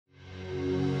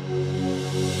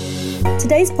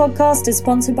Today's podcast is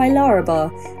sponsored by Lara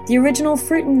Bar, the original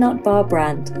fruit and nut bar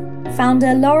brand.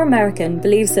 Founder Laura American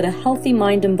believes that a healthy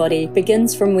mind and body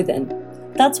begins from within.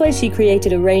 That's why she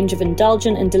created a range of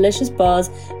indulgent and delicious bars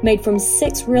made from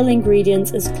 6 real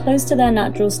ingredients as close to their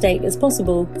natural state as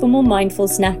possible for more mindful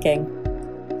snacking.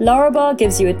 Lara Bar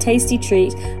gives you a tasty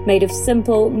treat made of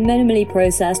simple, minimally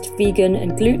processed, vegan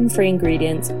and gluten-free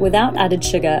ingredients without added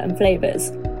sugar and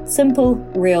flavours. Simple,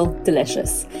 real,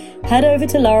 delicious. Head over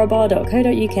to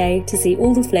larabar.co.uk to see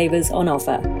all the flavours on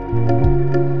offer.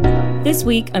 This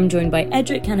week, I'm joined by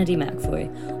Edric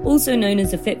Kennedy-Macfoy, also known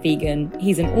as the Fit Vegan.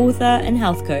 He's an author and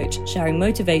health coach, sharing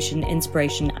motivation,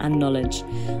 inspiration, and knowledge.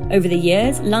 Over the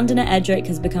years, Londoner Edric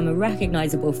has become a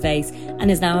recognisable face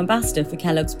and is now ambassador for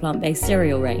Kellogg's plant-based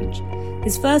cereal range.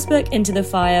 His first book, Into the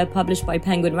Fire, published by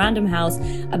Penguin Random House,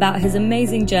 about his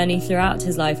amazing journey throughout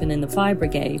his life and in the Fire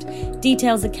Brigade,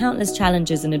 details the countless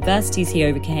challenges and adversities he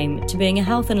overcame to being a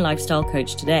health and lifestyle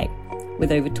coach today.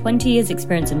 With over 20 years'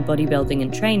 experience in bodybuilding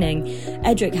and training,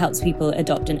 Edric helps people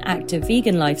adopt an active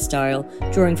vegan lifestyle,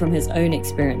 drawing from his own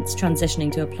experience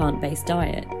transitioning to a plant-based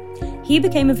diet. He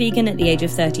became a vegan at the age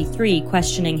of 33,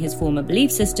 questioning his former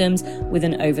belief systems with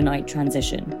an overnight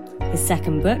transition. His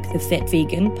second book, The Fit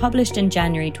Vegan, published in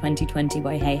January 2020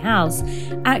 by Hay House,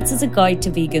 acts as a guide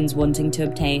to vegans wanting to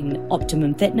obtain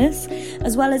optimum fitness,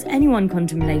 as well as anyone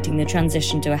contemplating the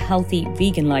transition to a healthy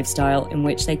vegan lifestyle in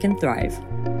which they can thrive.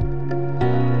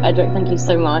 Edric, thank you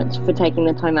so much for taking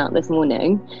the time out this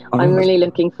morning. I'm really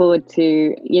looking forward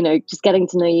to, just getting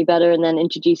to know you better and then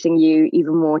introducing you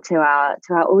even more to our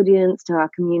audience, to our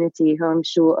community, who I'm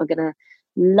sure are going to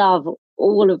love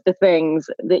all of the things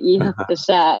that you have to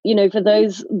share. For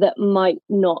those that might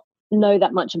not know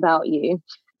that much about you,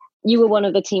 you were one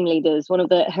of the team leaders, one of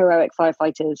the heroic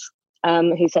firefighters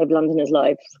who saved Londoners'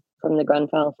 lives from the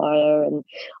Grenfell fire. And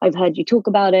I've heard you talk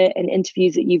about it in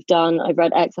interviews that you've done. I've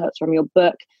read excerpts from your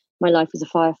book, My Life as a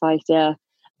Firefighter,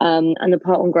 and the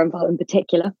part on Grenfell in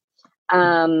particular,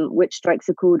 which strikes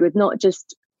a chord with not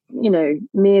just,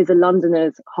 me as a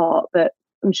Londoner's heart, but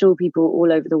I'm sure people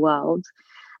all over the world.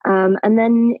 And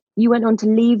then you went on to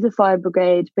leave the fire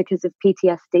brigade because of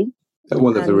PTSD.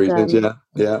 One of the reasons,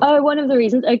 yeah. Oh, one of the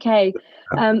reasons. Okay.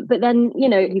 But then,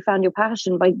 you found your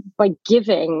passion by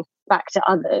giving back to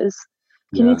others.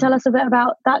 Can you tell us a bit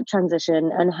about that transition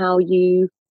and how you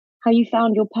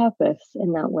found your purpose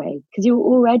in that way? Because you were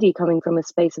already coming from a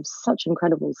space of such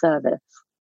incredible service.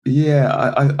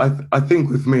 Yeah, I think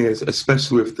with me,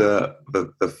 especially with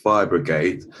the fire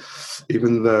brigade,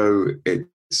 even though it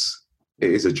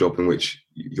is a job in which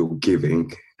you're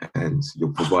giving and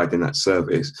you're providing that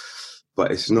service, but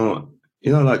it's not,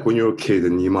 like when you're a kid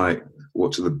and you might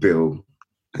watch The Bill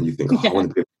and you think,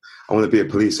 I want to be a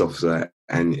police officer,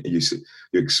 and you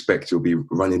expect you'll be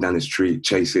running down the street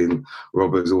chasing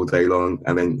robbers all day long,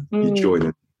 and then you join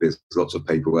and there's lots of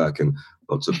paperwork and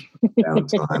lots of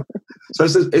downtime. So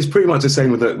it's pretty much the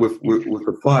same with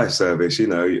the fire service.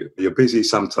 You're busy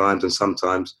sometimes, and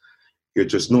sometimes you're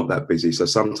just not that busy. So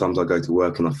sometimes I go to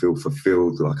work and I feel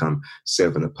fulfilled, like I'm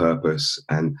serving a purpose,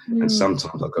 and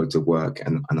sometimes I go to work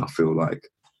and I feel like,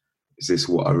 is this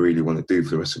what I really want to do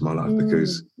for the rest of my life?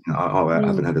 Because I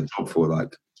haven't had a job for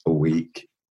like a week,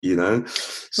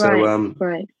 So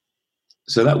right.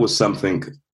 So that was something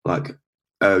like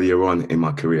earlier on in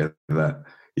my career that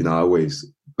I always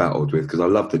battled with, because I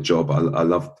loved the job. I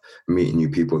loved meeting new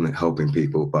people and helping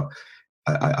people, but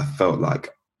I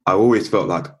always felt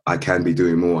like I can be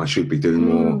doing more. I should be doing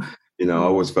more. I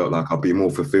always felt like I'd be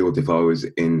more fulfilled if I was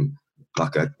in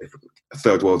like a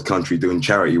third world country doing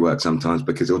charity work sometimes,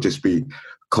 because it'll just be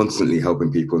constantly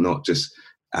helping people, not just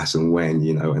as and when,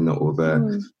 and not all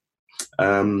the.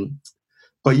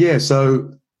 But yeah,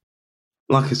 so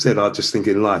like I said, I just think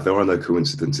in life there are no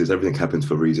coincidences. Everything happens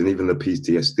for a reason. Even the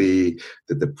PTSD,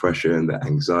 the depression, the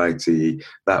anxiety,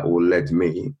 that all led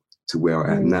me to where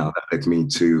I am now. That led me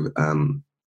to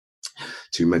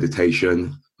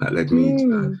meditation. That led me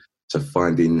to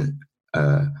finding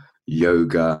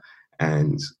yoga,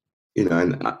 and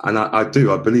I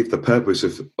believe the purpose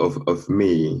of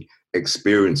me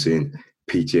experiencing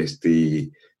PTSD,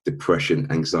 depression,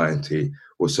 anxiety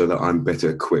was so that I'm better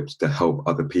equipped to help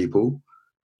other people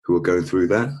who are going through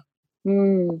that.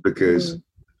 Because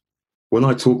when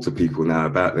I talk to people now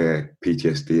about their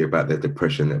PTSD, about their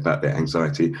depression, about their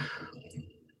anxiety,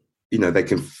 they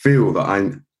can feel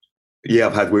that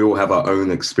we all have our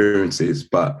own experiences,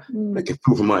 but they can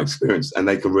feel from my experience and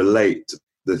they can relate to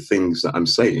the things that I'm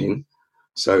saying.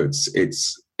 So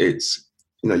it's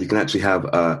you can actually have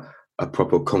a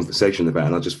proper conversation about it.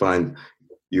 And I just find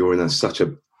you're in such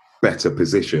a better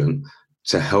position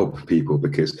to help people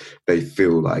because they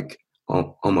feel like,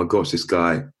 oh my gosh, this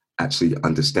guy actually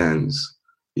understands,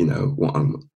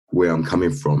 where I'm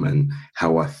coming from and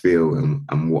how I feel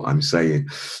and what I'm saying.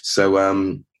 So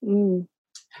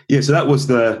so that was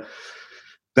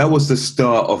the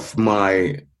start of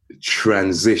my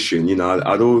transition.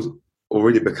 I'd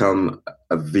already become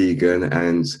a vegan,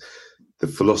 and the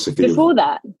philosophy before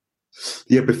that.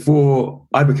 Yeah, before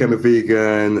I became a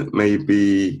vegan,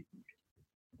 maybe,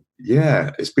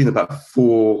 it's been about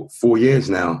four years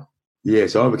now. Yeah,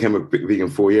 so I became a vegan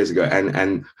 4 years ago,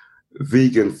 and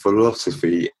vegan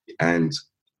philosophy and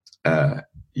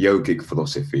yogic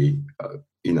philosophy,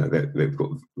 they've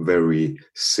got very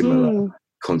similar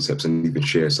concepts, and even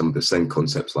share some of the same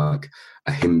concepts, like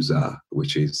ahimsa,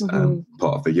 which is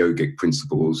part of the yogic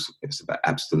principles. It's about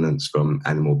abstinence from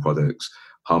animal products,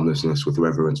 harmlessness with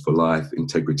reverence for life,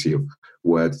 integrity of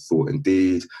word, thought, and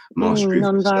deed, mastery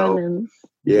of self. Non-violence.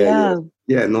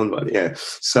 Non-violent. Yeah.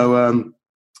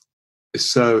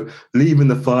 So leaving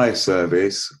the fire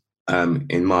service, in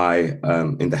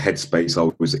the headspace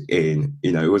I was in,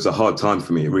 it was a hard time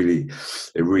for me. It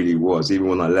really was. Even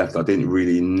when I left, I didn't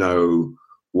really know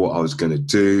what I was going to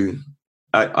do.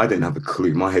 I didn't have a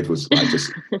clue. My head was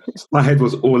my head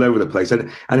was all over the place,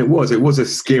 and it was a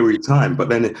scary time. But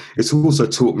then it's also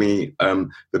taught me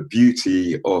the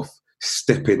beauty of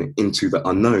stepping into the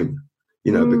unknown.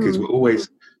 Because we're always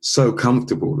so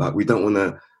comfortable, like we don't want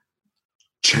to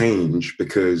change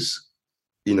because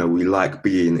we like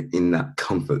being in that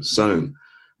comfort zone.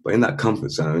 But in that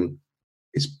comfort zone,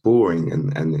 it's boring,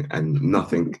 and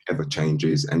nothing ever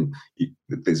changes, and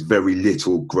there's very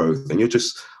little growth, and you're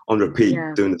just on repeat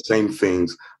doing the same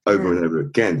things over and over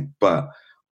again. But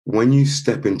when you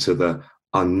step into the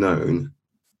unknown,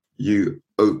 you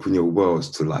open your worlds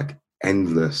to like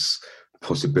endless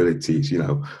possibilities.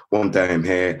 One day I'm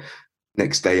here,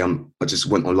 next day I just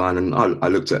went online and I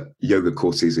looked at yoga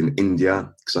courses in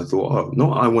India, because I thought,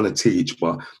 not I want to teach,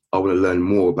 but I want to learn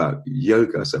more about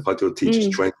yoga. So if I do a teacher's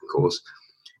training course,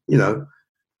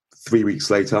 3 weeks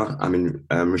later, I'm in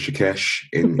Rishikesh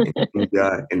in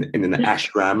India in an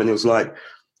ashram, and it was like,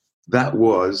 that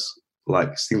was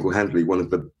like single-handedly one of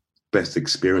the best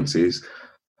experiences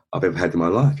I've ever had in my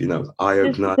life.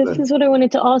 Eye-opener. This is what I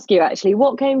wanted to ask you, actually.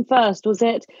 What came first? Was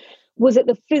it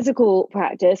the physical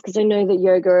practice? Because I know that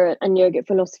yoga and yogic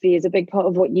philosophy is a big part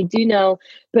of what you do now.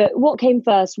 But what came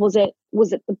first? Was it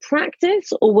the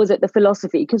practice, or was it the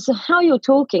philosophy? Because how you're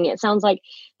talking, it sounds like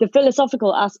the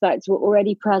philosophical aspects were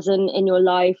already present in your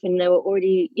life, and there were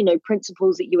already,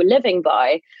 principles that you were living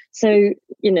by. So,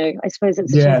 I suppose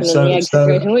it's a chicken and the egg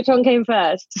situation. Which one came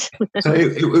first? So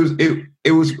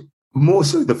it was more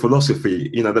so the philosophy.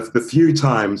 The few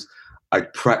times I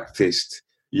practiced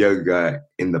yoga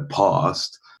in the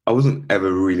past, I wasn't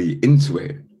ever really into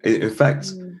it. In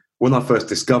fact, when I first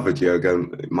discovered yoga,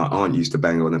 my aunt used to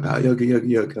bang on about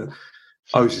yoga.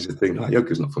 I was just thinking,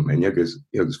 yoga's not for men, yoga's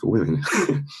for women.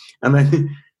 and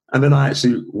then I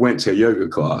actually went to a yoga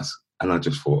class, and I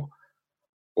just thought,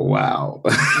 wow.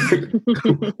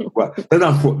 Well, then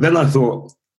I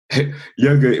thought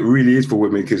yoga really is for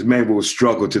women, because men will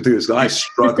struggle to do this. I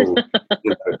struggle.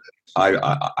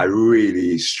 I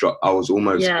really struggle. I was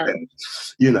almost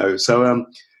there, so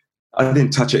I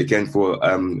didn't touch it again for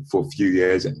a few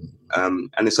years, and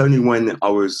it's only when I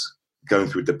was going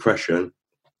through depression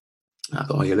I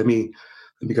thought, let me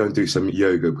go and do some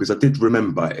yoga, because I did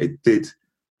remember it did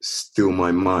still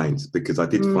my mind, because I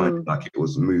did find like it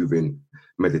was moving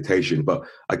meditation. But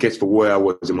I guess for where I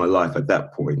was in my life at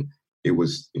that point, it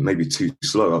was maybe too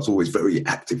slow. I was always very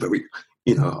active, very,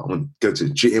 I want to go to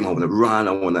the gym, I want to run,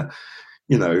 I want to,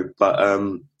 but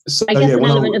so, I guess an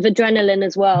element of adrenaline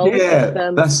as well.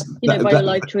 Yeah, by your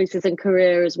life choices and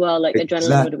career as well. Like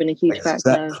adrenaline would have been a huge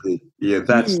factor. Yeah,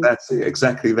 that's it,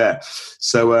 exactly that.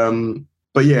 So,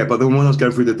 but then when I was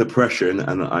going through the depression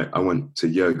and I went to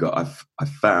yoga, I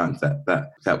found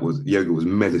that was yoga was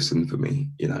medicine for me.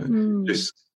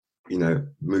 Just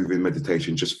moving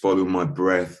meditation, just following my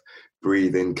breath,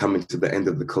 breathing, coming to the end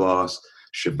of the class,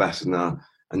 shavasana,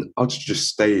 and I'd just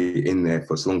stay in there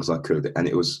for as long as I could, and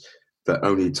it was the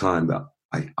only time that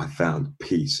I found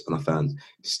peace and I found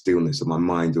stillness, and my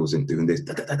mind wasn't doing this.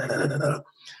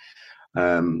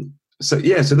 So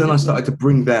then I started to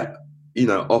bring that,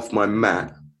 off my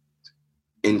mat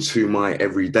into my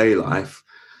everyday life.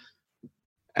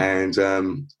 And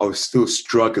I was still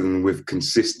struggling with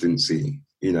consistency,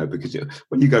 because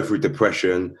when you go through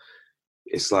depression,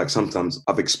 it's like sometimes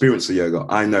I've experienced the yoga.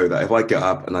 I know that if I get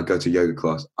up and I go to yoga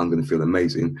class, I'm going to feel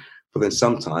amazing. But then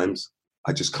sometimes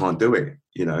I just can't do it,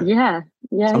 Yeah.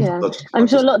 I'm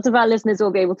sure lots of our listeners will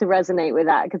be able to resonate with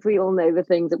that, because we all know the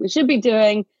things that we should be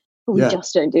doing We Yeah.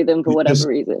 just don't do them for whatever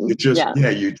reason. You just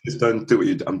don't do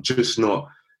it. I'm just not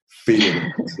feeling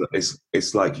it.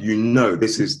 It's like,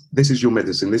 this is your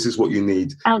medicine. This is what you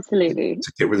need. Absolutely.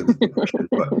 To get rid of the depression.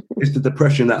 But it's the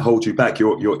depression that holds you back.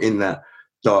 You're in that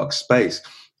dark space.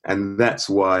 And that's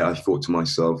why I thought to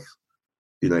myself,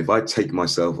 if I take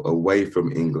myself away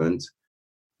from England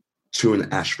to an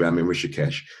ashram in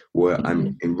Rishikesh, where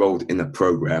I'm enrolled in a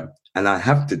program and I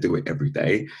have to do it every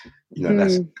day,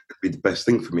 that's be the best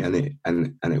thing for me.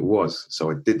 And it was. So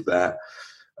I did that.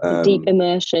 Deep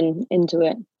immersion into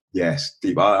it. Yes,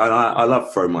 deep. I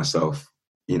love throwing myself,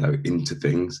 into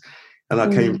things. And I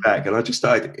came back and I just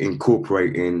started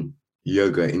incorporating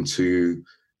yoga into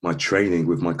my training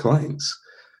with my clients,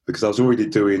 because I was already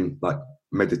doing like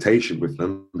meditation with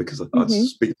them, because I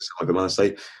speak to some of them and I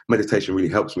say, meditation really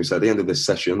helps me. So at the end of this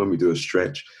session, when we do a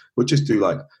stretch, we'll just do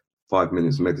like 5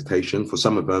 minutes meditation. For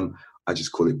some of them, I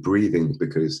just call it breathing,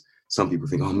 because some people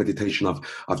think, oh, meditation,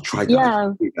 I've tried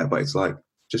that, but it's like,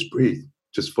 just breathe,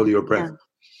 just follow your breath. Yeah.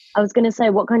 I was going to say,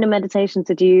 what kind of meditations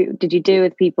did you do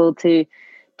with people to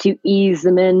ease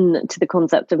them in to the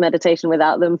concept of meditation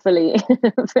without them fully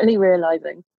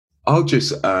realizing? I'll just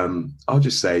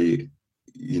say,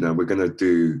 we're going to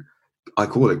do, I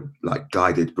call it like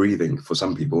guided breathing for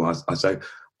some people. I say,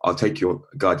 I'll take your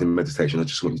guided meditation. I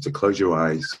just want you to close your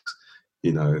eyes,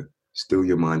 still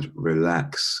your mind,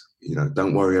 relax,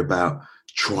 don't worry about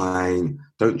trying.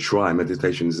 Don't try.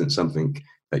 Meditation isn't something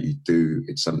that you do,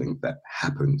 it's something that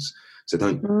happens. So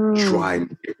don't try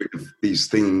and get rid of these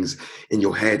things in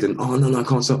your head and, oh, no, I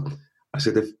can't stop. I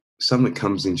said, if something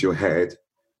comes into your head,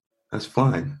 that's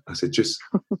fine. I said, just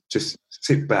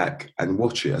sit back and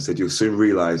watch it. I said, you'll soon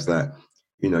realize that,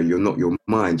 you're not your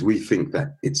mind. We think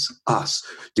that it's us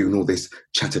doing all this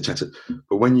chatter.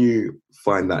 But when you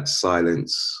find that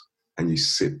silence and you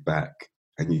sit back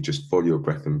and you just follow your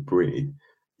breath and breathe,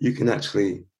 you can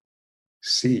actually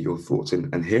see your thoughts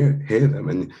and hear them,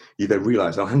 and you then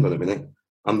realize, oh, hang on a minute,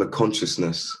 I'm the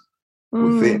consciousness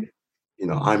within.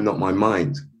 I'm not my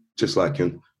mind, just like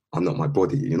I'm not my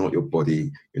body. You're not your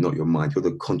body, you're not your mind, you're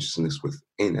the consciousness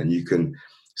within, and you can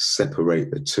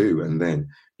separate the two, and then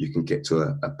you can get to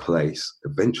a place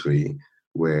eventually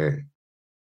where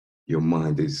your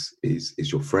mind is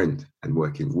your friend and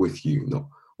working with you, not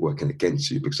working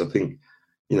against you. Because I think,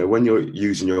 when you're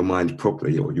using your mind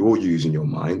properly, or you're using your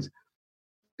mind,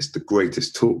 it's the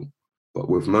greatest tool. But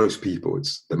with most people,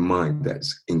 it's the mind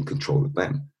that's in control of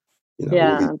them. All the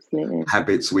absolutely.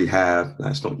 habits we have,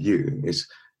 that's not you. It's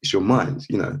your mind.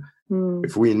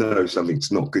 If we know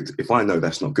something's not good, if I know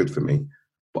that's not good for me,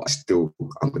 but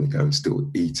I'm going to go and still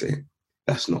eat it,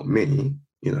 that's not me.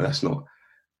 That's not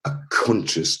a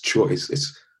conscious choice.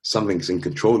 It's something's in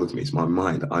control of me. It's my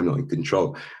mind. I'm not in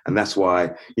control. And that's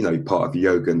why, part of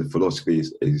yoga and the philosophy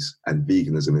is and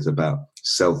veganism is about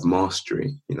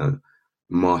self-mastery,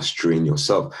 mastering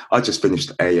yourself. I just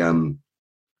finished a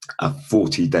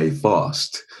 40-day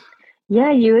fast.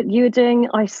 Yeah, you were doing,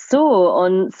 I saw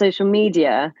on social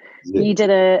media, you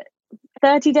did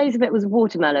 30 days of it was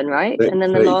watermelon, right? And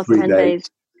then the last 10 days.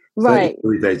 Right.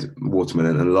 3 days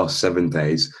watermelon and the last 7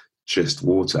 days just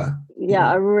water. Yeah,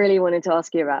 I really wanted to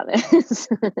ask you about this.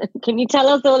 Can you tell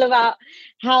us all about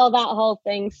how that whole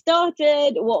thing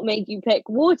started? What made you pick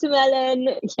watermelon?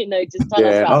 Just tell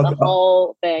us about the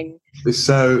whole thing.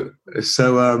 So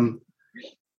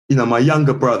my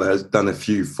younger brother has done a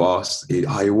few fasts.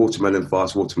 Watermelon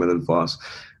fast.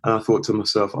 And I thought to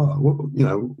myself,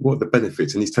 what are the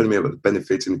benefits? And he's telling me about the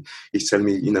benefits, and he's telling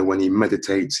me, when he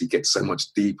meditates, he gets so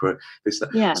much deeper.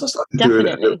 Yeah, so I started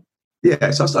definitely.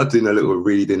 So I started doing a little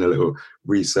reading, a little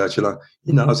research, and I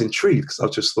was intrigued, because I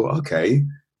just thought, okay,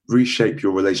 reshape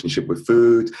your relationship with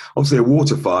food. Obviously, a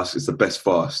water fast is the best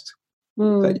fast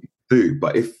that you do.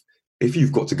 But if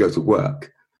you've got to go to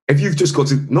work, if you've just got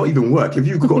to not even work, if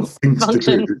you've got things to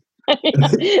do,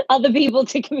 other people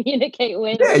to communicate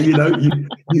with,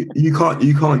 you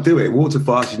can't do it. Water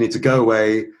fast, you need to go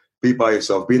away, be by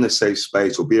yourself, be in a safe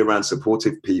space, or be around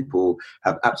supportive people,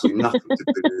 have absolutely nothing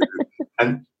to do,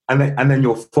 and then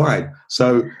you're fine.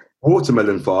 So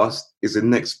watermelon fast is the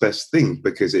next best thing,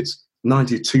 because it's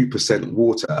 92%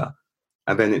 water,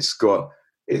 and then it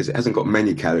hasn't got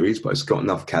many calories, but it's got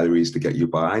enough calories to get you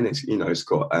by, and it's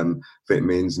got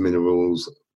vitamins, minerals.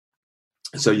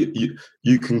 So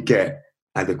you can get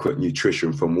adequate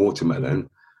nutrition from watermelon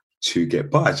to get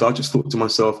by. So I just thought to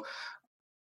myself,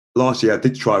 last year I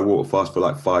did try water fast for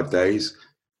like 5 days,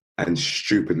 and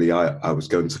stupidly I was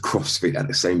going to CrossFit at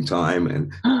the same time,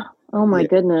 and oh my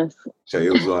goodness. So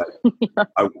it was like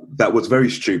that was very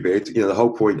stupid. The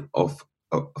whole point of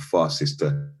a fast is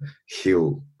to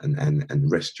heal and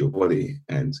rest your body,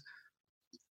 and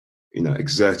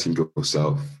exerting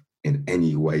yourself in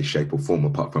any way, shape or form,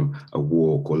 apart from a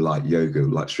walk or light yoga,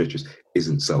 light stretches,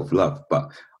 isn't self-love.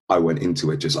 But I went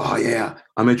into it just,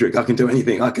 I'm Edric, I can do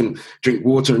anything. I can drink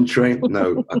water and train.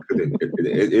 No, I couldn't.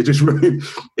 It just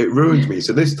ruined me.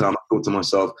 So this time I thought to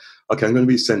myself, okay, I'm going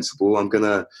to be sensible. I'm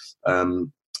going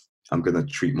to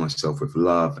treat myself with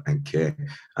love and care.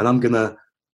 And I'm going to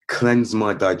cleanse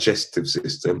my digestive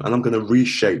system. And I'm going to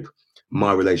reshape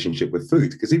my relationship with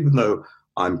food. Because even though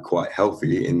I'm quite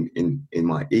healthy in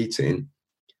my eating,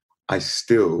 I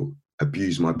still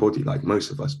abuse my body like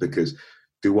most of us. Because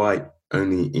do I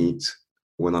only eat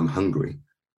when I'm hungry?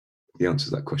 The answer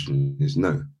to that question is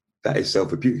no. That is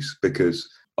self-abuse, because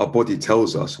our body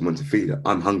tells us when to feed it.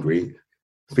 I'm hungry,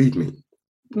 feed me.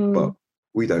 But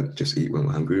we don't just eat when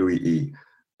we're hungry. We eat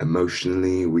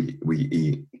emotionally. We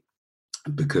eat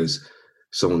because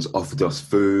someone's offered us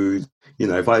food.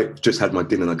 If I just had my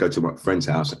dinner and I go to my friend's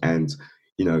house and,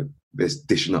 they're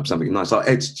dishing up something nice. Like,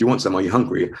 Ed, do you want some? Are you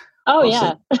hungry? Oh,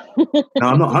 I'll say, no,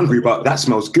 I'm not hungry, but that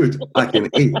smells good. I can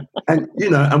eat. And,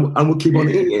 and we'll keep on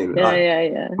eating.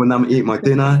 Yeah. When I'm eating my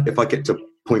dinner, if I get to a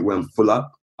point where I'm full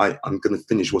up, I'm going to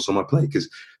finish what's on my plate, because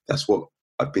that's what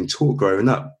I've been taught growing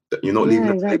up, that you're not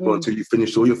leaving the table until you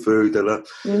finish all your food. I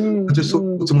just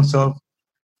thought to myself,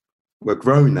 we're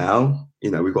grown now,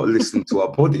 we've got to listen to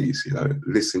our bodies,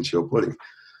 listen to your body.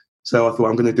 So I thought,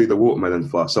 I'm going to do the watermelon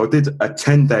fast. So I did a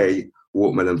 10-day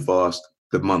watermelon fast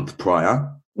the month prior.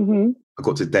 I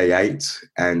got to day 8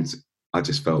 and I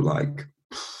just felt like,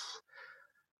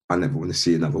 I never want to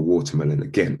see another watermelon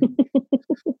again.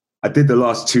 I did the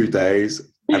last 2 days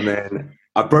and then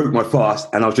I broke my fast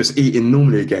and I was just eating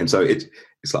normally again. So it's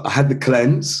like I had the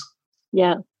cleanse,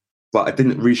 but I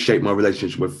didn't reshape my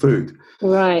relationship with food.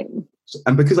 Right.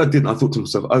 And because I didn't, I thought to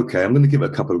myself, okay, I'm going to give it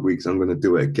a couple of weeks. I'm going to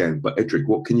do it again. But Edric,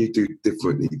 what can you do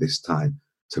differently this time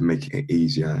to make it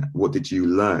easier? What did you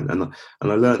learn? And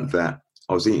I learned that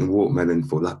I was eating watermelon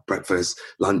for like breakfast,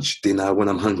 lunch, dinner when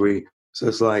I'm hungry. So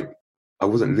it's like I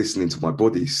wasn't listening to my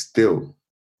body still.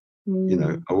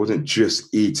 I wasn't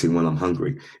just eating when I'm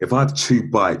hungry. If I have 2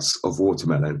 bites of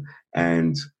watermelon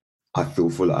and I feel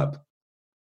full up,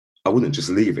 I wouldn't just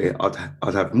leave it.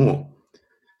 I'd have more.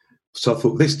 So I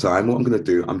thought, this time, what I'm going to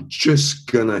do, I'm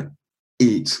just going to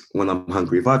eat when I'm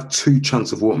hungry. If I have 2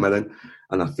 chunks of watermelon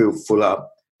and I feel full up,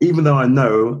 even though I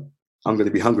know I'm going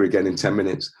to be hungry again in 10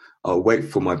 minutes, I'll wait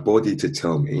for my body to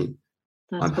tell me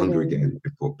I'm hungry again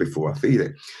before I feed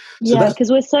it. So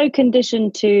because we're so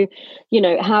conditioned to,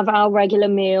 have our regular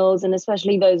meals, and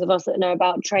especially those of us that know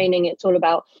about training, it's all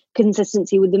about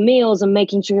consistency with the meals and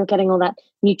making sure you're getting all that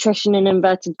nutrition in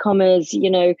inverted commas,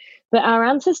 but our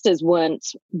ancestors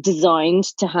weren't designed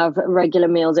to have regular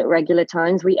meals at regular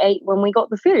times. We ate when we got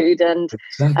the food and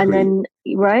then,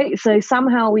 right. So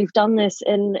somehow we've done this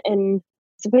in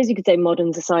suppose you could say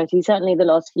modern society, certainly the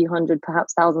last few hundred,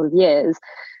 perhaps thousands of years,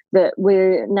 that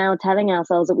we're now telling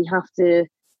ourselves that we have to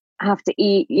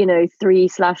eat,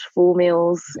 3/4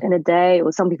 meals in a day,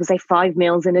 or some people say 5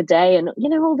 meals in a day, and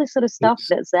all this sort of stuff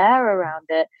that's there around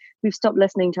it. We've stopped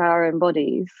listening to our own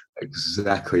bodies.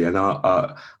 Exactly, and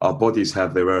our bodies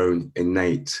have their own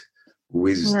innate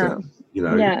wisdom.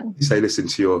 You say, listen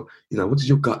to your, what does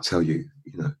your gut tell you?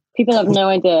 People have no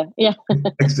idea. Yeah,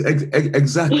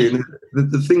 exactly. And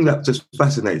the thing that just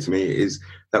fascinates me is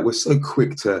that we're so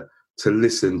quick to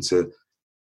listen to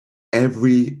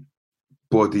everybody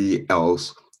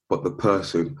else but the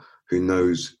person who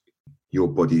knows your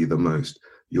body the most.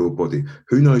 Your body.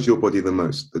 Who knows your body the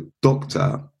most? The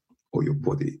doctor or your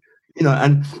body?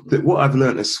 And what I've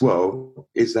learned as well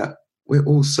is that we're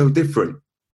all so different.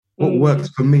 What works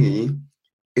for me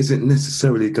isn't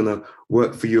necessarily going to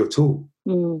work for you at all.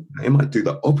 It might do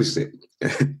the opposite,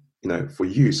 for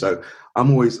you. So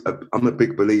I'm a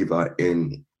big believer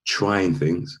in trying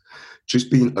things, just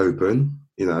being open,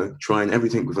 trying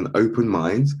everything with an open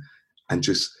mind and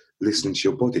just listening to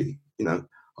your body,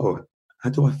 how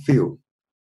do I feel?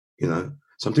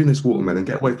 So I'm doing this watermelon,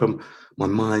 get away from my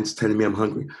mind telling me I'm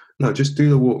hungry. No, just do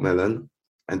the watermelon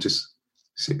and just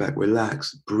sit back,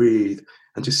 relax, breathe,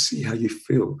 and just see how you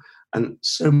feel. And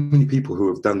so many people who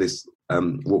have done this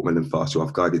watermelon fast, who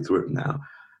I've guided through it now,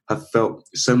 have felt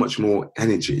so much more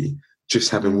energy just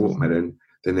having watermelon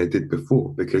than they did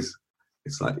before, because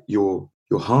it's like you're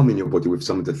harming your body with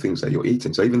some of the things that you're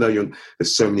eating. So even though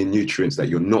there's so many nutrients that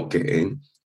you're not getting,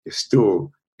 you're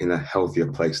still in a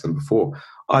healthier place than before.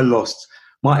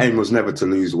 My aim was never to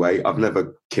lose weight. I've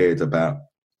never cared about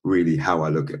really how I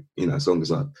look at, as long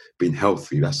as I've been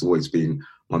healthy, that's always been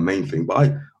my main thing.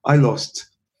 But I lost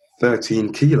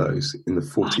 13 kilos in the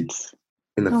 40 days.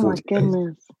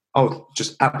 Goodness. I was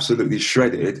just absolutely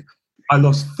shredded. I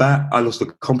lost fat. I lost a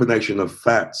combination of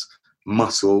fats,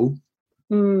 muscle,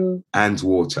 and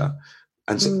water.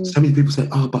 And so many people say,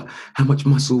 "Oh, but how much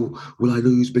muscle will I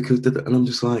lose?" Because, and I'm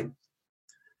just like,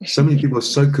 so many people are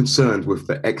so concerned with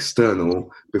the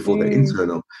external before the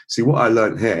internal. See, what I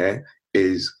learned here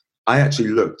is I actually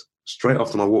looked straight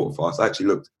after my water fast. I actually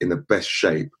looked in the best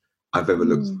shape I've ever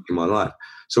looked in my life.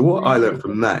 So what I learned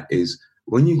from that is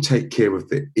when you take care of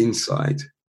the inside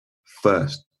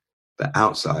first, the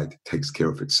outside takes care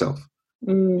of itself.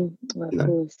 Of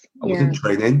course. I wasn't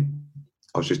training.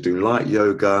 I was just doing light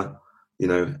yoga,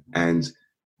 and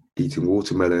eating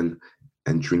watermelon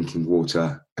and drinking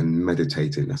water and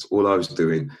meditating. That's all I was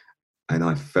doing. And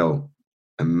I felt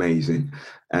amazing.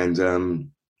 And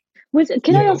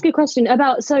can I ask you a question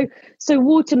about, so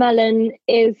watermelon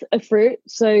is a fruit,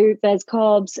 so there's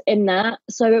carbs in that.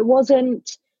 So it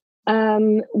wasn't,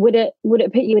 would it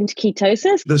put you into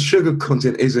ketosis? The sugar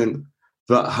content isn't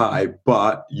that high,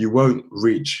 but you won't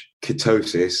reach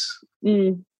ketosis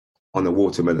on a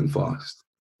watermelon fast.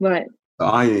 Right.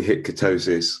 I only hit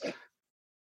ketosis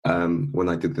when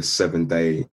I did the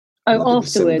 7-day.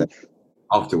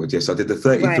 Afterwards, yes. I did the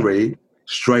 33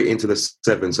 straight into the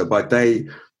 7. So by day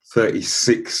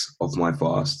 36 of my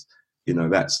fast,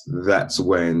 that's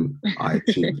when I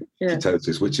achieved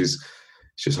ketosis, which is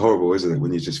just horrible, isn't it?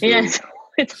 When you just feel... Yes,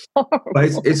 it's horrible. But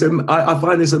I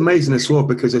find this amazing as well,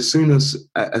 because as soon as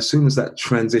that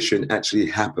transition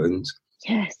actually happened,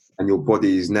 yes, and your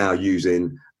body is now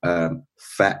using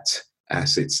fat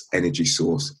as its energy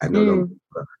source and no longer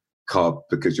carb,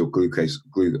 because your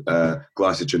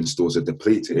glycogen stores are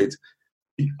depleted,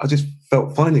 I just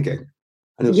felt fine again.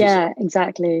 And it was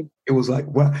exactly. It was like,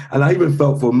 wow. And I even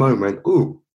felt for a moment,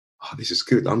 oh, this is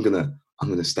good. I'm gonna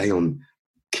stay on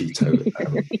keto.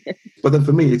 But then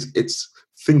for me, it's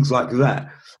things like that.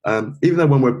 Even though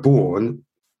when we're born,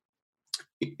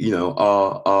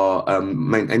 our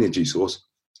main energy source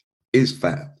is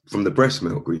fat from the breast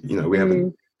milk. We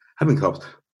haven't having carbs.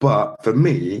 But for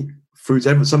me, fruits.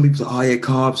 Some people say, "Oh yeah,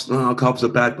 carbs. No, carbs are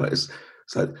bad." But it's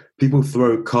like people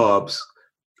throw carbs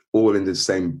all in the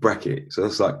same bracket. So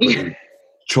it's like putting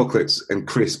chocolates and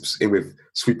crisps in with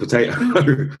sweet potato.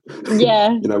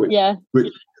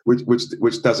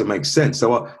 Which doesn't make sense.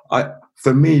 So I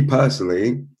for me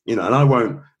personally, and I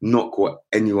won't knock what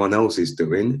anyone else is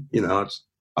doing.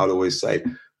 I'll always say,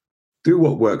 do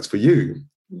what works for you.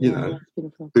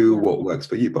 Do what works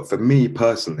for you. But for me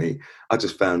personally, I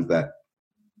just found that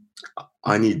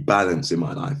I need balance in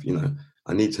my life.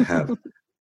 I need to have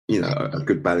a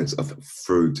good balance of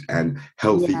fruit and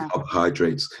healthy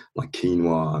carbohydrates like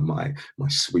quinoa, my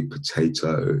sweet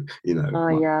potato.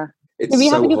 Did we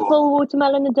have a full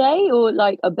watermelon a day, or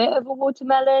like a bit of a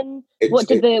watermelon? What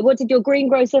did your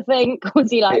greengrocer think?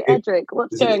 Was he like, Edric,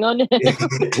 what's going on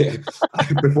here?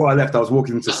 Before I left, I was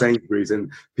walking into Sainsbury's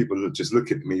and people just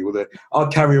look at me with I'll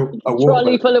carry a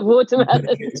trolley full of watermelon.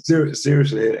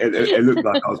 Seriously, it looked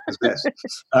like I was possessed.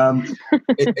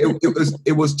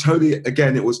 It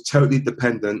was totally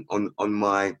dependent on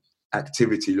my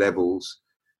activity levels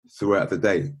throughout the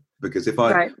day. Because if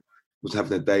I was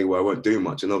having a day where I won't do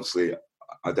much, and obviously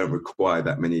I don't require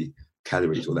that many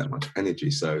calories or that much energy,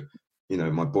 so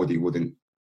my body wouldn't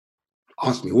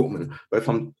ask me what. But if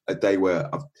I'm a day where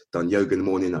I've done yoga in the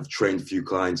morning, I've trained a few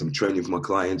clients, I'm training for my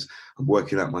clients, I'm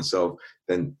working out myself,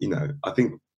 then I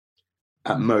think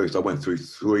at most I went through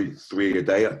three a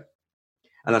day,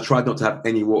 and I tried not to have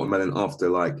any watermelon after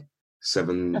like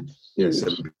 7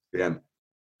 p.m.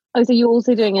 Oh, so you're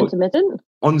also doing intermittent?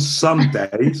 On some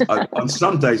days, I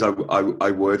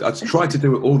would. I'd try to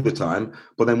do it all the time,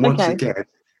 but then once again,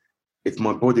 if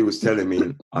my body was telling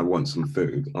me I want some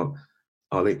food,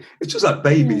 I'll eat. It's just like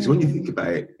babies. When you think about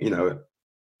it,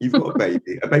 you've got a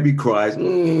baby. A baby cries,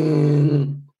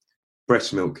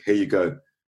 breast milk. Here you go.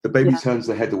 The baby turns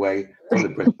the head away from the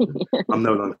breast milk. I'm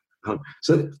no longer hungry.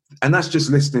 So, and that's just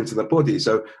listening to the body.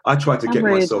 So I try to get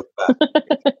myself back to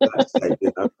that state,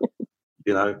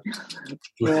 Yeah.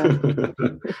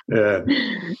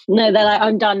 No, they're like,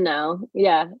 I'm done now.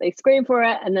 Yeah, they scream for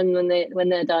it, and then when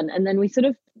they're done, and then we sort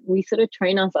of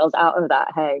train ourselves out of that.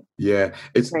 Hey, yeah,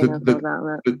 it's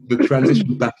the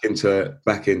transition back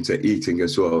into eating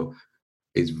as well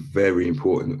is very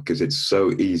important, because it's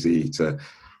so easy to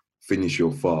finish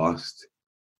your fast,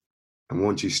 and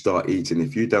once you start eating,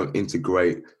 if you don't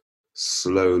integrate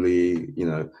slowly,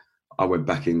 I went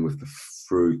back in with the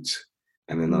fruit.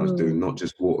 And then I was doing not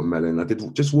just watermelon. I did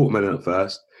just watermelon at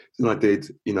first. Then I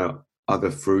did, other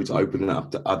fruits. I opened it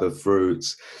up to other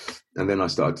fruits. And then I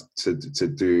started to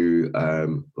do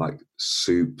like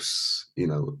soups,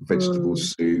 vegetable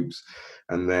soups.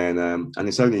 And then, and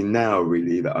it's only now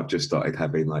really that I've just started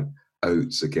having like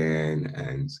oats again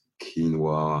and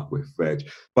quinoa with veg.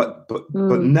 But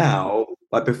now,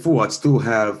 like before, I'd still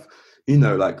have,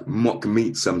 like mock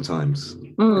meat sometimes.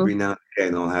 Every now and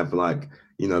again, I'll have like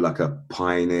a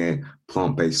Pioneer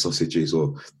plant-based sausages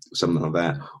or something like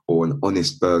that, or an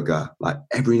honest burger. Like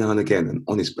every now and again, an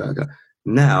honest burger.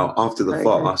 Now, after the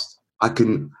fast, I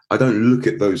don't look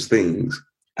at those things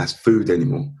as food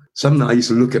anymore. Something I used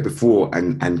to look at before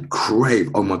and crave.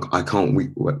 Oh my God, I can't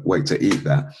wait to eat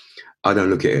that. I don't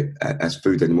look at it as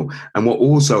food anymore. And what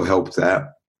also helped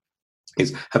that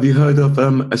is, have you heard of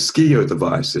a SCIO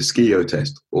device, a SCIO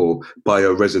test, or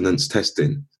bioresonance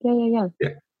testing? Yeah.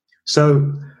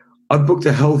 So I booked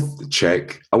a health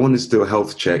check. I wanted to do a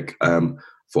health check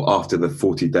for after the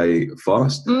 40-day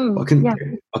fast. I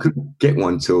couldn't get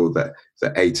one till the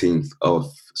 18th of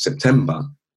September.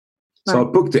 So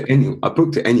I booked it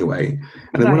anyway.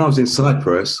 And then when I was in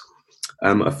Cyprus,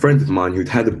 a friend of mine who'd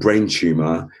had a brain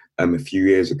tumor a few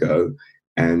years ago,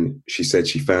 and she said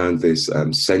she found this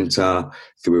center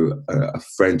through a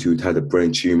friend who'd had a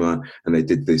brain tumor, and they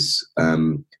did this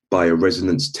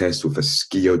bioresonance test with a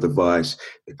SCIO device.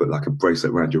 They put like a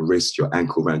bracelet around your wrist, your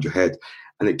ankle, around your head,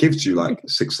 and it gives you like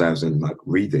 6,000 like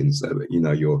readings.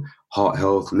 Your heart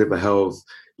health, liver health.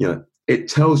 It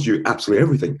tells you absolutely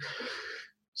everything.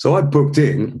 So I booked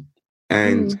in,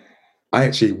 and I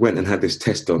actually went and had this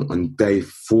test on day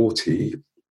 40.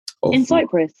 In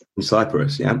Cyprus? In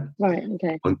Cyprus, yeah. Right,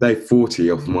 okay. On day 40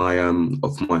 of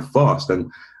my fast.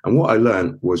 And what I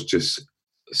learned was just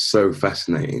so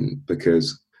fascinating,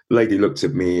 because the lady looked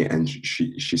at me and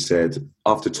she said,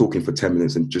 after talking for 10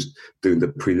 minutes and just doing the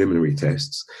preliminary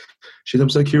tests, she said, I'm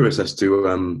so curious as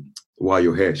to why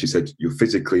you're here. She said, you're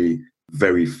physically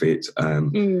very fit.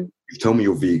 You've told me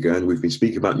you're vegan. We've been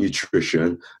speaking about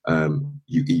nutrition.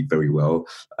 You eat very well.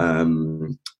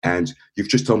 And you've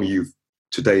just told me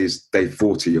today is day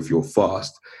 40 of your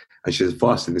fast. And she says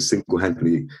fasting is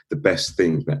single-handedly the best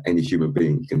thing that any human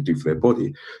being can do for their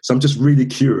body. So I'm just really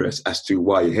curious as to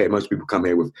why you're here. Most people come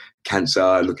here with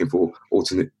cancer, looking for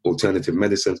alternative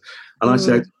medicines. And I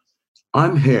said,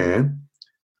 I'm here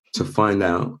to find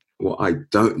out what I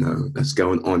don't know that's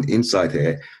going on inside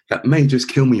here that may just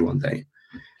kill me one day.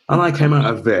 And I came out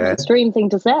of there. Extreme thing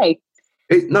to say.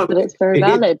 But it's very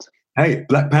valid. Hey,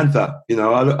 Black Panther,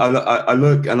 I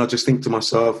look and I just think to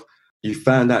myself, you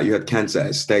found out you had cancer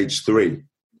at stage 3.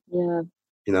 Yeah.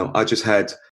 I just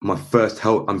had my first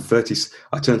health. I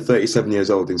turned 37 years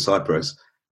old in Cyprus,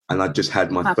 and I just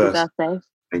had my Happy birthday.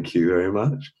 Thank you very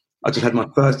much. I just had my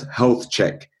first health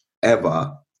check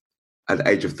ever at the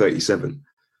age of 37.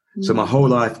 So my whole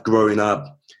life growing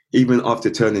up, even after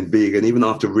turning vegan, even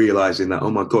after realizing that,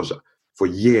 oh my gosh, for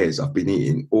years I've been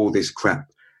eating all this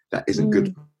crap that isn't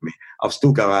good for me. I'll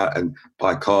still go out and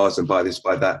buy cars and buy this,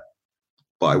 buy that,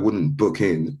 but I wouldn't book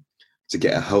in to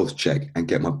get a health check and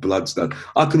get my bloods done.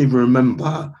 I couldn't even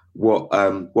remember what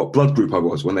blood group I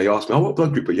was when they asked me, oh, what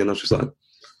blood group are you? And I was just like,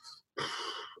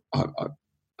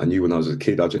 I knew when I was a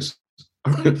kid, I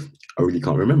really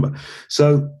can't remember.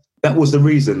 So that was the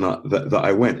reason that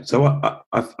I went. So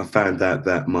I found out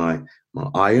that my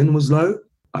iron was low.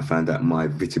 I found out my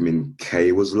vitamin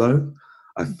K was low.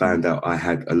 I found out I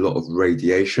had a lot of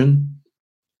radiation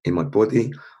in my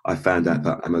body. I found out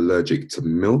that I'm allergic to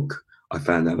milk. I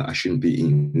found out that I shouldn't be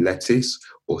eating lettuce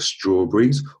or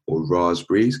strawberries or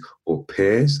raspberries or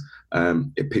pears.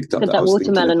 It picked up that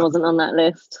watermelon wasn't on that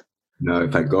list. No,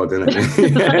 thank God, didn't it?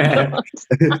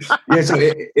 Yeah, so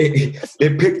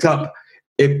it picked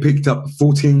up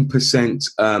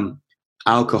 14%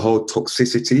 alcohol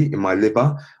toxicity in my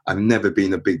liver. I've never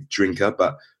been a big drinker,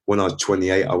 but when I was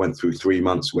 28, I went through 3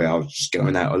 months where I was just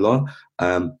going out a lot.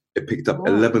 It picked up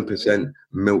 11%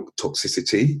 milk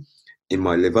toxicity in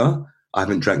my liver. I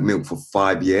haven't drank milk for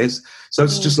 5 years. So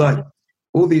it's just like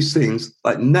all these things,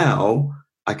 like now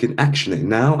I can action it.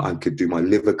 Now I could do my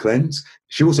liver cleanse.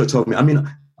 She also told me,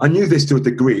 I knew this to a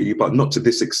degree, but not to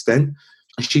this extent.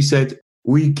 She said,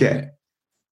 we get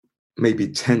maybe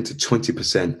 10 to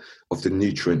 20% of the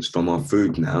nutrients from our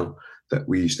food now that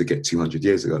we used to get 200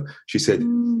 years ago. She said,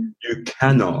 you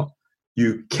cannot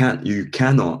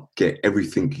get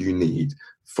everything you need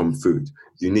from food.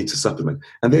 You need to supplement.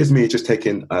 And there's me just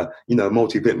taking,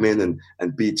 multivitamin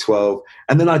and B12.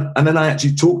 And then I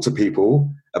actually talk to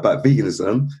people about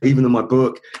veganism, even in my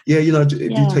book. If you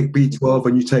take B12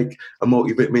 and you take a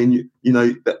multivitamin,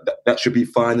 that should be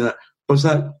fine. But it's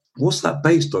like, what's that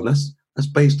based on? That's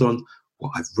based on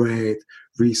what I've read,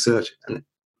 research, and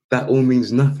that all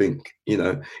means nothing.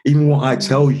 Even what I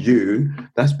tell you,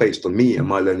 that's based on me and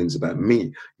my learnings about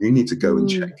me. You need to go and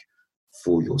check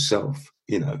for yourself.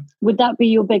 Would that be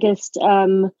your biggest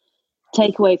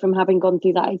takeaway from having gone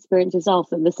through that experience yourself,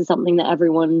 that this is something that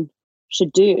everyone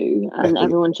should do and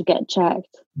everyone should get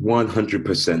checked?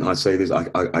 100%. I say this.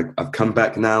 I've come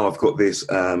back now. I've got this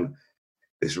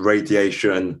this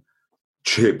radiation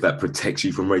chip that protects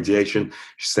you from radiation.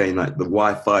 She's saying like the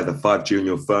Wi-Fi, the 5G on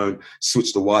your phone,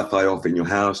 switch the Wi-Fi off in your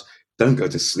house. Don't go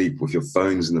to sleep with your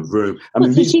phones in the room. I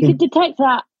mean, so she could detect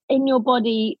that in your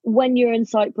body when you're in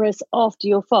Cyprus after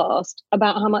your fast,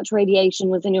 about how much radiation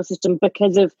was in your system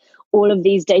because of all of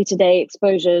these day-to-day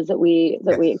exposures that we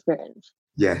experience.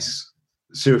 Yes.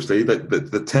 Seriously,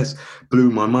 the test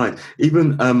blew my mind.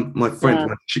 Even my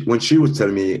friend, when she was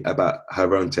telling me about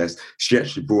her own test, she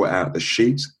actually brought out the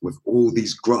sheets with all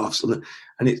these graphs on it,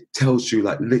 and it tells you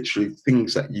like literally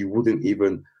things that you wouldn't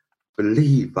even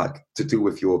believe, like to do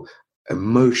with your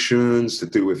emotions, to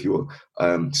do with your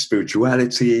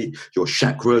spirituality, your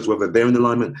chakras, whether they're in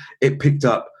alignment. It picked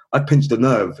up. I pinched a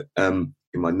nerve in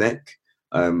my neck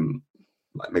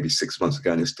like maybe 6 months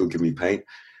ago, and it's still giving me pain.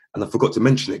 And I forgot to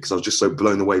mention it because I was just so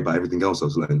blown away by everything else I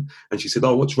was learning. And she said,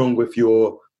 "Oh, what's wrong with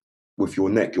your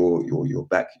neck, your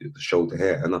back, the shoulder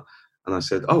hair?" And I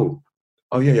said, "Oh,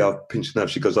 yeah, I've pinched a nerve."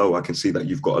 She goes, "Oh, I can see that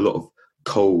you've got a lot of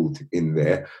cold in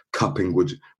there. Cupping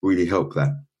would really help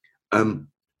that.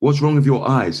 What's wrong with your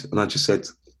eyes?" And I just said,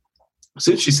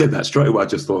 since she said that, straight away I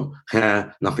just thought,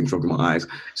 nothing's wrong with my eyes.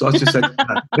 So I just said,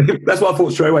 that's what I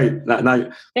thought straight away. No,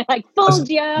 like, fooled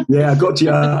you. Yeah, I got you.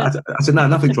 I said, no,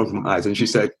 nothing's wrong with my eyes. And she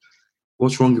said,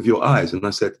 "What's wrong with your eyes?" And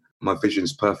I said, "My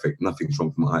vision's perfect. Nothing's wrong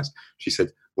with my eyes." She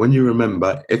said, if you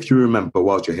remember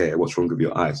while you're here, what's wrong with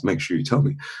your eyes, make sure you tell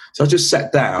me. So I just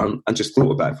sat down and just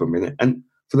thought about it for a minute. And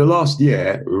for the last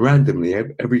year, randomly,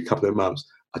 every couple of months,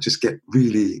 I just get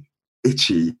really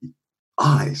itchy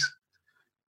eyes.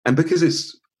 And because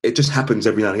it just happens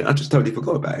every now and again, I just totally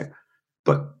forgot about it.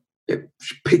 But it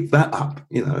picked that up,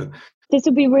 This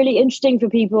would be really interesting for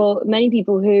many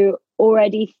people who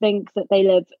already think that they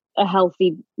live a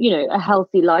healthy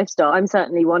lifestyle. I'm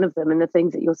certainly one of them, and the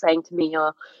things that you're saying to me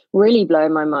are really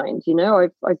blowing my mind. I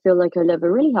feel like I live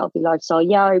a really healthy lifestyle.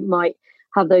 Yeah, I might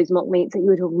have those mock meats that you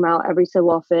were talking about every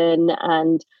so often,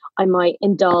 and I might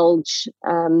indulge,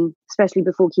 especially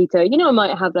before keto. I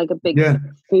might have like a big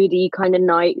foodie kind of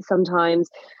night sometimes.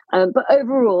 But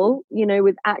overall,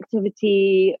 with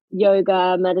activity,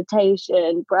 yoga,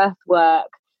 meditation, breath work,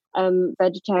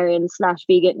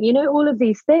 vegetarian/vegan, all of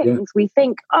these things, we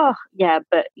think, oh, yeah,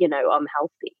 but, I'm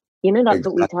healthy. That's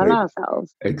exactly what we tell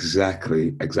ourselves.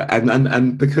 Exactly.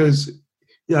 And because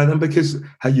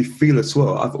how you feel as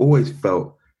well. I've always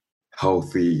felt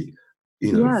healthy,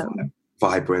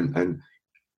 vibrant. And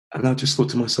I just thought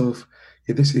to myself,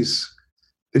 this is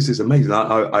amazing.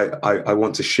 I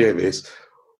want to share this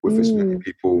with as many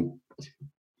people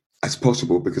as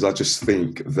possible, because I just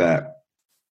think that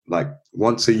like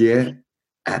once a year,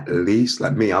 at least,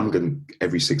 like me, I'm going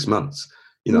every 6 months.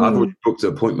 I've already booked an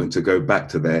appointment to go back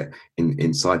to there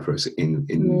in Cyprus in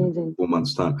 4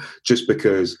 months' time, just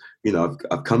because,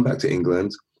 I've come back to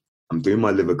England. I'm doing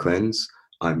my liver cleanse.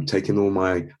 I'm taking all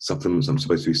my supplements I'm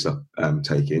supposed to be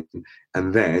taking.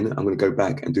 And then I'm going to go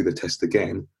back and do the test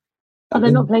again. Are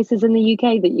there not places in the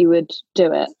UK that you would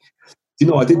do it?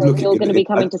 I did look at it. You're going to be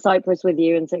coming to Cyprus with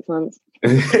you in 6 months.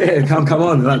 come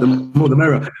on, like the more the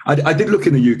merrier. I did look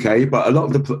in the UK, but a lot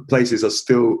of the places are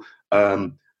still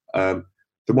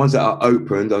the ones that are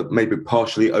opened are maybe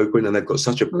partially open, and they've got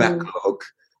such a backlog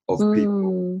of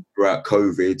people throughout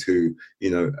COVID who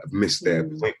have missed their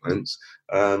appointments,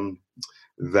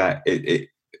 that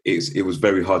it was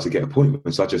very hard to get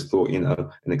appointments. So I just thought,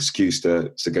 an excuse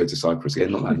to go to Cyprus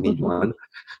again. Not that I need one,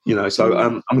 So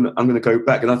I'm gonna go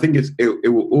back, and I think it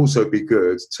will also be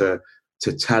good to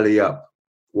tally up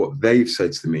what they've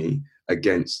said to me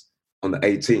against on the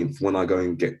 18th when I go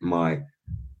and get my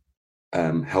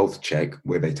health check,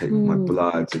 where they take my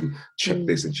blood and check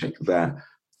this and check that.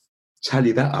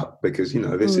 Tally that up, because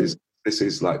this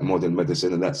is like modern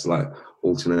medicine, and that's like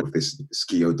alternate this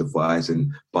SCIO device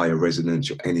and bioresonance,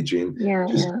 your energy, and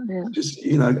just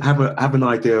have an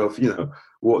idea of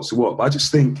what's what. But I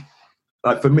just think,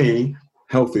 like, for me,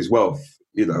 health is wealth.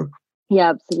 Yeah,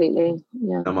 absolutely.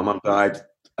 Yeah. And my mum died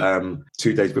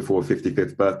 2 days before her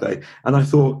 55th birthday, and I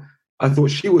thought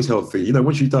she was healthy.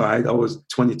 When she died, I was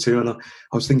 22, and I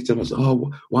was thinking to myself,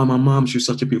 oh, why my mum? She was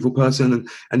such a beautiful person,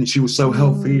 and she was so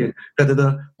healthy, and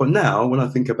da-da-da. But now, when I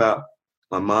think about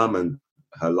my mum and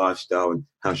her lifestyle and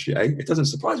how she ate, it doesn't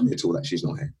surprise me at all that she's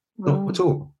not here. Not at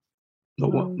all.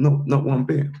 Not one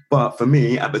bit. But for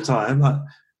me, at the time, like,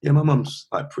 my mum's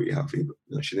like pretty healthy,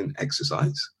 but she didn't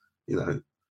exercise.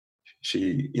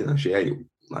 She ate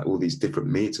like all these different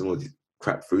meats and all these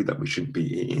crap food that we shouldn't be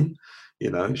eating.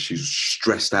 she's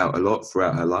stressed out a lot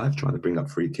throughout her life, trying to bring up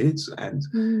 3 kids. And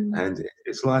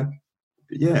it's like,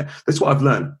 yeah, that's what I've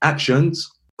learned. Actions,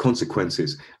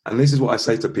 consequences. And this is what I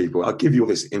say to people. I'll give you all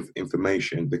this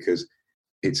information because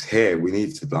it's here. We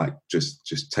need to like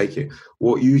just take it.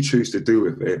 What you choose to do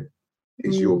with it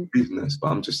is your business. But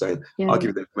I'm just saying, I'll give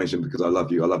you the information because I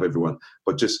love you. I love everyone.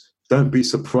 But just don't be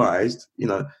surprised,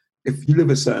 if you live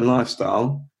a certain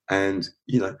lifestyle and,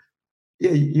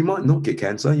 you might not get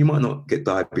cancer, you might not get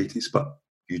diabetes, but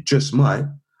you just might.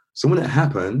 So when it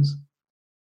happens,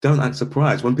 don't act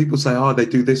surprised. When people say, they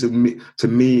do this to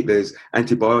me, there's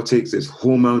antibiotics, there's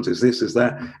hormones, there's this, there's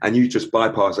that, and you just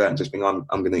bypass that and just think, I'm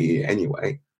going to eat it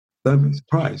anyway. Don't be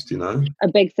surprised, A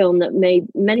big film that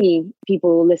many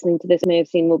people listening to this may have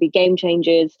seen will be Game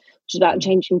Changers, which is about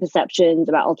changing perceptions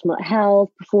about ultimate health,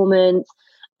 performance,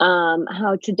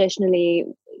 how traditionally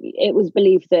it was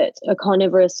believed that a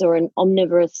carnivorous or an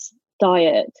omnivorous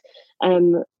diet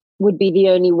would be the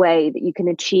only way that you can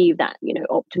achieve that,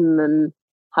 optimum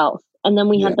health. And then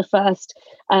we had the first,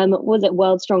 was it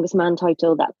World's Strongest Man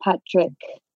title, that Patrick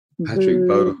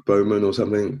Bowman or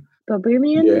something.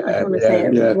 Bobumian? Yeah, I don't want to say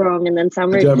it wrong and then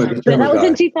sound rude. But that was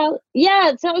in 2000.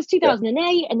 Yeah, so that was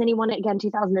 2008, and then he won it again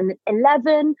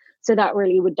 2011. So that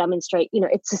really would demonstrate,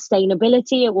 its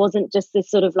sustainability. It wasn't just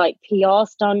this sort of like PR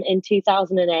stunt in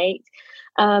 2008.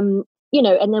 And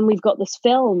then we've got this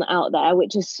film out there,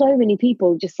 which is so many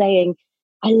people just saying,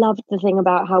 I loved the thing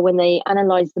about how when they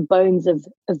analysed the bones of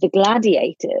the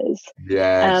gladiators,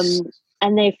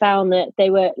 and they found that they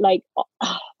were like,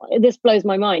 this blows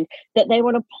my mind, that they were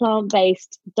on a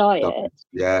plant-based diet.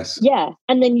 Yes. Yeah.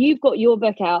 And then you've got your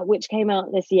book out, which came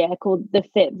out this year, called The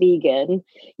Fit Vegan.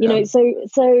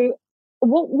 So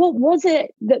what was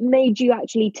it that made you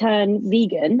actually turn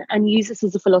vegan and use this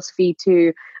as a philosophy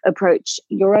to approach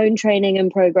your own training and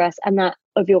progress and that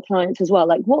of your clients as well?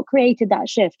 Like, what created that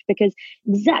shift? Because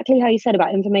exactly how you said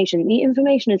about information, the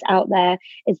information is out there.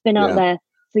 It's been out there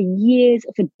for years,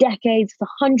 for decades, for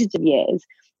hundreds of years,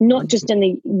 not just in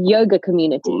the yoga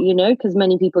community, because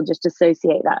many people just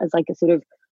associate that as like a sort of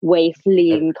waif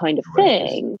lean kind of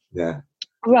thing. Yeah.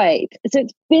 Right. So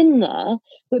it's been there,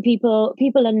 but people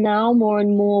are now more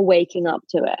and more waking up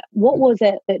to it. What was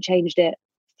it that changed it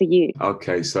for you?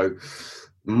 Okay, so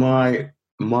my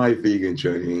vegan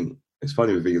journey, it's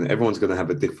funny with vegan, everyone's going to have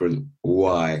a different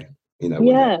why,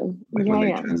 when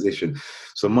they transition.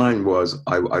 So mine was,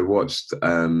 I watched,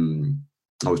 I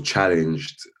was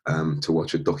challenged to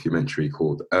watch a documentary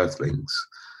called Earthlings.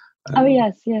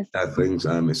 Yes. Earthlings,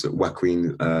 it's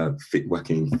Joaquin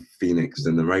Phoenix,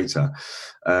 the narrator,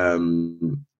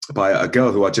 by a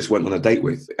girl who I just went on a date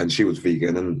with, and she was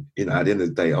vegan. And, at the end of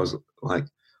the day, I was like,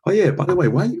 oh yeah, by the way,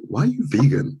 why are you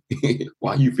vegan?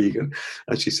 Why are you vegan?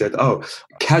 And she said,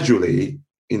 casually,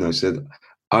 said,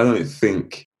 I don't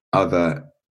think other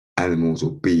animals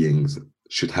or beings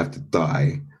should have to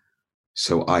die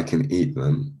so I can eat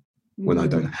them when I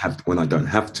don't have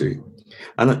to.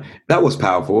 And that was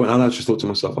powerful. And I just thought to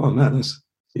myself, oh man,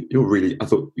 I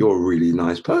thought you're a really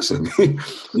nice person.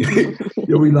 You're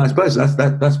a really nice person.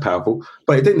 That's powerful.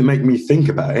 But it didn't make me think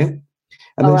about it.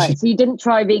 And all right. So you didn't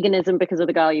try veganism because of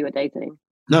the girl you were dating?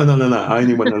 No. I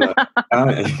only went on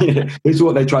this is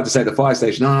what they tried to say at the fire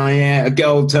station. Oh yeah, a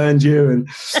girl turned you. And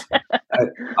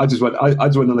I just went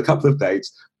on a couple of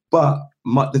dates. But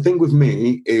the thing with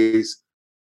me is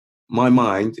my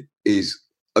mind is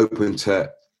open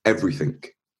to everything.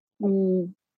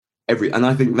 And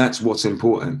I think that's what's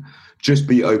important. Just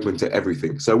be open to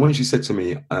everything. So when she said to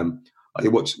me,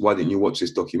 why didn't you watch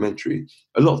this documentary?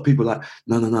 A lot of people are like,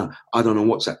 no, I don't know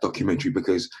watch that documentary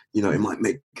because, it might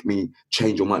make me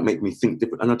change or might make me think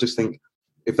different. And I just think,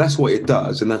 if that's what it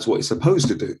does, then that's what it's supposed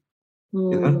to do.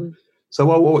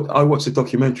 So I watched the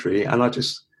documentary and I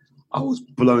was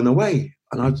blown away.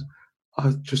 And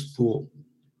I just thought,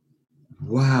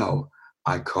 wow,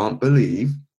 I can't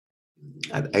believe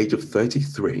at the age of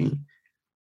 33,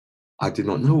 I did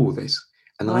not know all this.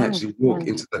 And I actually walk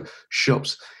into the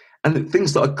shops and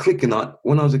things started clicking.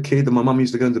 When I was a kid and my mum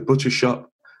used to go into the butcher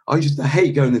shop, I used to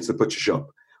hate going into the butcher shop.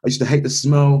 I used to hate the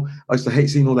smell. I used to hate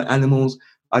seeing all the animals.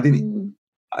 I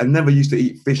never used to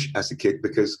eat fish as a kid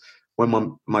because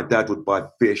when my dad would buy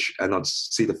fish and I'd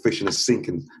see the fish in a sink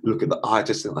and look at the eye, I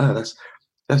just think,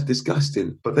 that's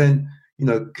disgusting. But then,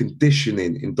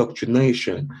 conditioning,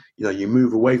 indoctrination, you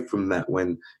move away from that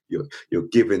when you're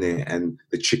given it and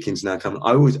the chicken's now coming.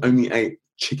 I always only ate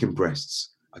chicken breasts.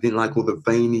 I didn't like all the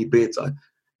veiny bits.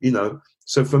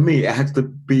 So for me, it had to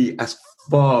be as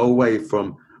far away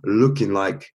from looking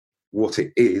like what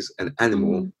it is, an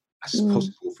animal, as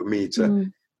possible for me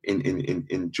to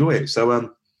enjoy it.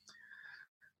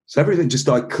 So everything just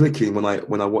started clicking when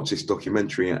I watched this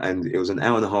documentary, and it was an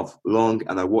hour and a half long,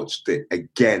 and I watched it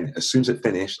again. As soon as it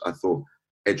finished, I thought,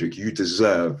 Edric, you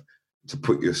deserve to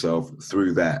put yourself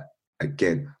through that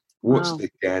again. Watched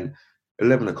it again,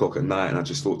 11 o'clock at night, and I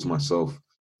just thought to myself,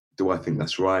 do I think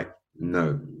that's right?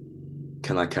 No.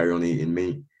 Can I carry on eating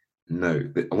meat? No.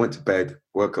 I went to bed,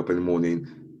 woke up in the morning,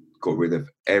 got rid of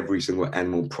every single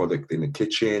animal product in the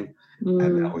kitchen,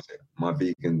 and that was it. My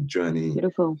vegan journey.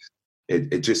 Beautiful.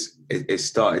 It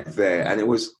started there, and it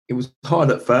was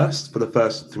hard at first for the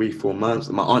first 3-4 months.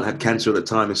 My aunt had cancer at the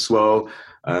time as well.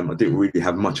 I didn't really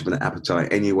have much of an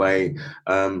appetite anyway,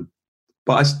 but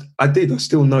I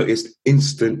still noticed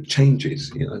instant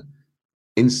changes,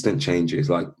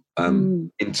 like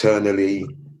internally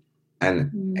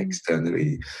and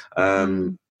externally.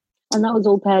 And that was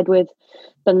all paired with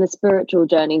then the spiritual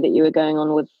journey that you were going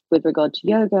on with regard to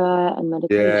yoga and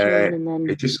meditation. Yeah, and then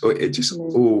it just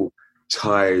all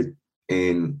tied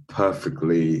in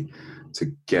perfectly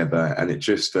together, and it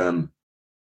just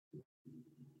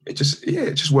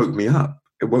woke me up.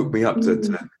 It woke me up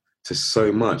to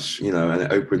so much, and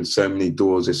it opened so many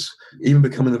doors. It's even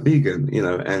becoming a vegan,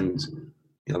 and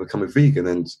become a vegan,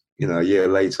 and a year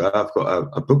later I've got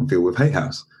a book deal with Hay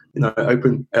House. It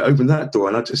opened that door,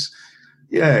 and I just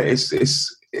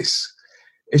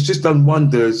it's just done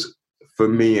wonders for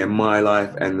me and my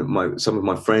life, and some of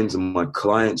my friends and my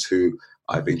clients who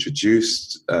I've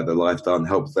introduced the lifestyle and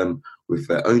helped them with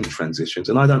their own transitions.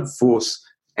 And I don't force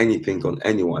anything on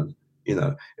anyone.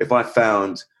 If I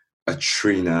found a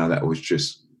tree now that was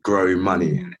just growing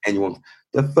money, and anyone,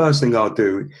 the first thing I'll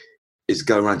do is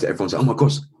go around to everyone and say, "Oh my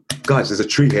gosh, guys, there's a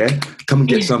tree here. Come and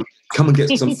get some. Come and get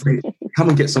some free. Come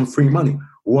and get some free money."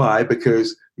 Why?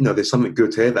 Because there's something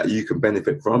good here that you can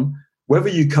benefit from. Whether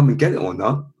you come and get it or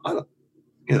not,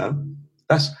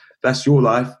 that's your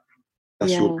life.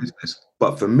 That's your business.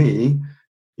 But for me,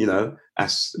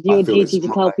 as your duty to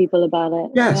tell people about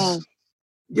it.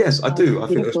 Yes, I do. I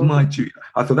think that's my duty.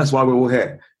 I feel that's why we're all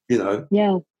here.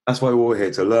 That's why we're all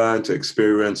here, to learn, to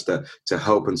experience, to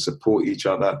help and support each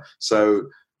other. So,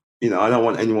 I don't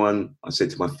want anyone. I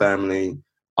said to my family,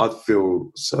 I'd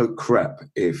feel so crap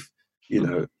if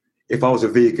I was a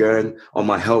vegan on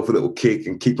my health a little kick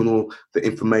and keeping all the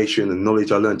information and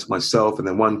knowledge I learned to myself, and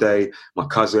then one day my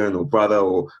cousin or brother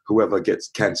or whoever gets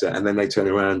cancer, and then they turn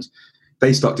around,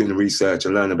 they start doing the research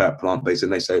and learn about plant-based,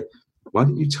 and they say, "Why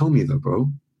didn't you tell me though,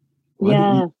 bro?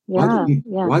 Why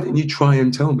didn't you try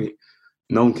and tell me?"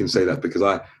 No one can say that, because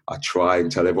I try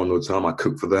and tell everyone all the time. I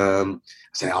cook for them.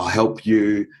 I say, "I'll help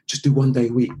you. Just do one day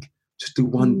a week. Just do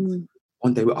one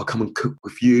day. I'll come and cook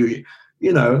with you."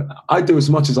 I do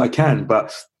as much as I can,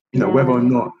 but whether or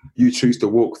not you choose to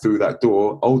walk through that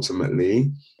door,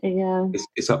 ultimately,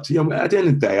 it's up to you. At the end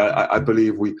of the day, I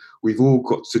believe we've all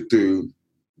got to do,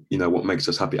 what makes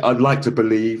us happy. I'd like to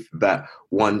believe that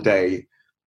one day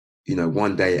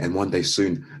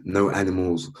soon, no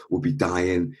animals will be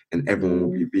dying and everyone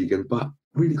will be vegan, but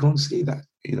really can't see that,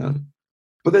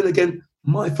 But then again,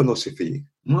 my philosophy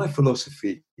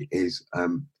is,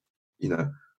 I'm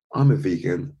a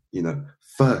vegan,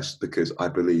 first because I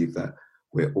believe that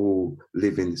we're all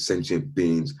living sentient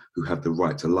beings who have the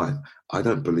right to life. I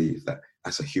don't believe that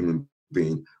as a human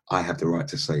being, I have the right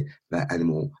to say that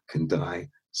animal can die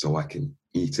so I can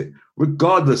eat it,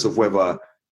 regardless of whether,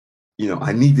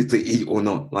 I needed to eat or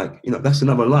not. Like, that's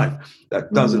another life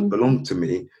that doesn't belong to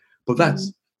me, but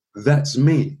that's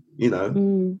me,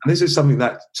 And this is something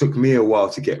that took me a while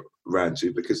to get around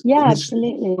to, because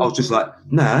absolutely. I was just like,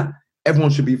 nah,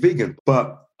 everyone should be vegan,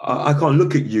 but I can't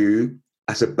look at you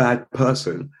as a bad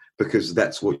person because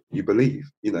that's what you believe,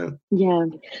 Yeah.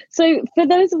 So for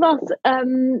those of us,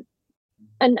 and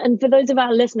for those of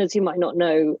our listeners who might not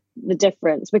know the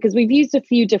difference, because we've used a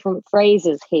few different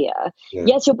phrases here. Yeah.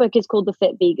 Yes, your book is called The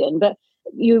Fit Vegan, but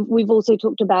we've also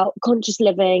talked about conscious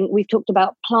living. We've talked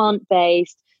about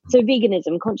plant-based. So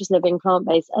veganism, conscious living,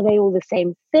 plant-based, are they all the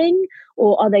same thing,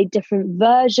 or are they different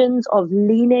versions of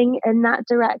leaning in that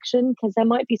direction? Because there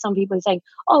might be some people saying,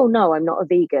 "Oh no, I'm not a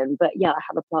vegan, but yeah, I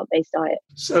have a plant-based diet."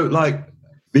 So, like,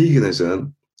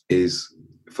 veganism is,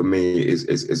 for me,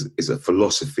 is a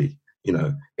philosophy.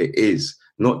 It is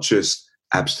not just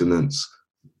abstinence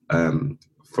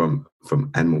from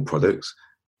animal products.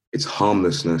 It's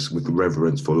harmlessness with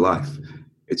reverence for life.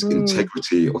 It's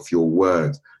integrity of your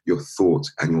word, your thought,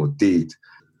 and your deed.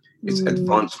 It's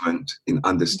advancement in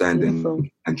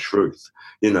understanding and truth.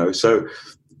 So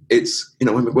it's,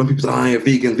 when people say,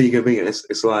 vegan,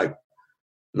 it's like,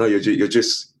 no, you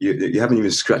haven't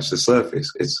even scratched the surface.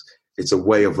 It's a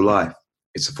way of life.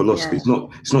 It's a philosophy. Yeah.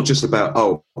 It's not just about,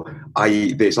 oh, I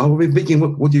eat this. Oh, we're vegan.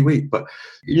 What do you eat? But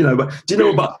do you know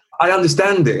about I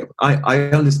understand it. I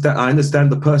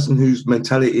understand the person whose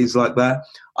mentality is like that.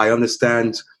 I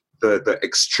understand the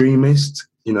extremist,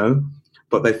 you know,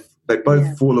 but they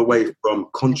both fall away from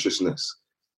consciousness,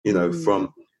 you know,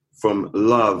 from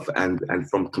love and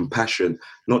from compassion,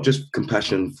 not just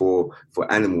compassion for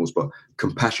animals, but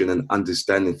compassion and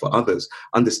understanding for others,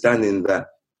 understanding that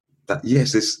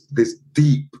yes, there's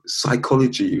deep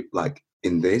psychology like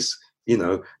in this, you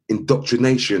know,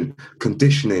 indoctrination,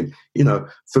 conditioning, you know.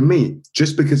 For me,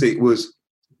 just because it was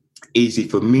easy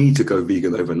for me to go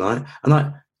vegan overnight,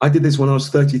 and I did this when I was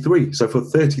 33, so for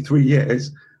 33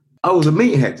 years I was a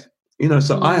meathead, you know,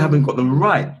 so I haven't got the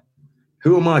right.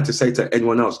 Who am I to say to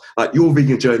anyone else, like, your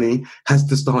vegan journey has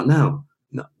to start now?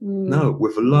 No,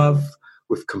 with love,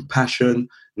 with compassion,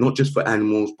 not just for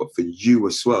animals, but for you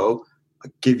as well. I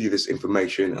give you this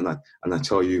information and I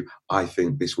tell you, I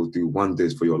think this will do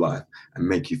wonders for your life and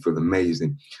make you feel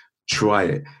amazing. Try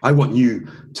it. I want you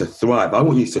to thrive. I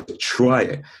want you to try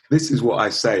it. This is what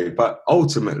I say. But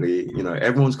ultimately, you know,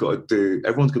 everyone's going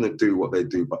to do what they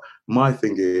do. But my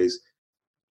thing is,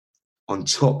 on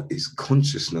top is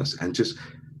consciousness and just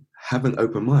have an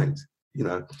open mind. You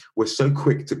know, we're so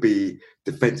quick to be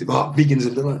defensive. Oh,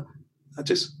 veganism.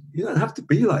 You don't have to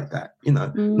be like that. You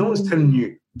know, no one's telling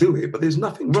you do it, but there's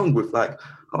nothing wrong with like,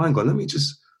 oh, hang on, let me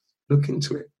just look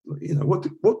into it. You know, what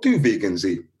do vegans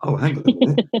eat? Oh, hang on a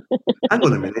minute. Hang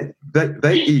on a minute.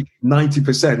 They eat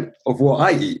 90% of what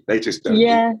I eat. They just don't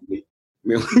eat.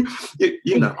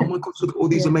 You know, oh my God, look at all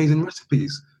these amazing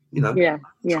recipes. You know,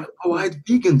 I had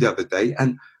vegan the other day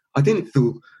and I didn't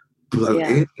feel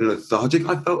bloated and lethargic.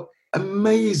 I felt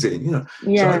amazing, you know.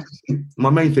 So my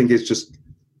main thing is just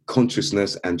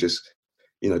consciousness and just,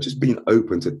 you know, just being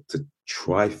open to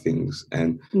try things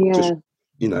and just,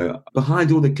 you know,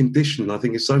 behind all the conditioning, I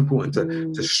think it's so important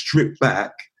to strip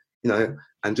back, you know,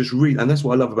 and just read. And that's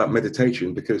what I love about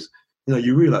meditation, because, you know,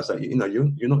 you realize that, you know,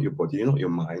 you're not your body, you're not your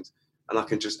mind. And I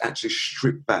can just actually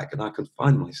strip back and I can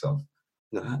find myself.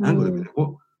 You know, hang on a minute.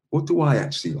 What do I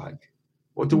actually like?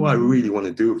 What do I really want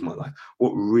to do with my life?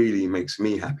 What really makes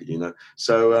me happy? You know.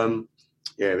 So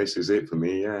this is it for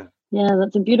me. Yeah,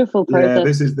 that's a beautiful process. Yeah,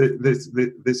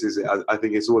 this is it. I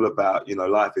think it's all about, you know,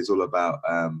 life is all about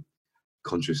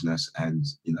consciousness and,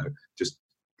 you know, just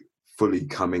fully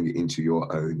coming into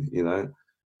your own. You know,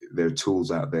 there are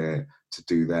tools out there to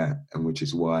do that, and which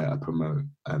is why I promote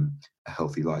a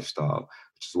healthy lifestyle.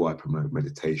 Which is why I promote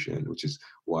meditation, which is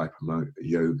why I promote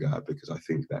yoga, because I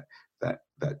think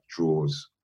that draws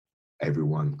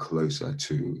everyone closer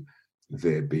to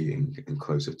their being and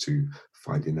closer to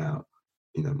finding out,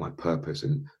 you know, my purpose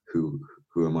and who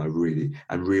am I really,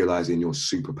 and realizing your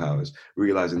superpowers,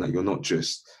 realizing that you're not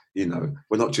just, you know,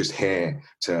 we're not just here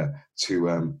to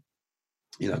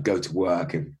you know, go to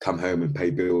work and come home and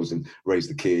pay bills and raise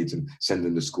the kids and send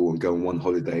them to school and go on one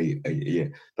holiday a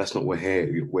year. That's not what we're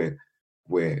here.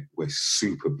 We're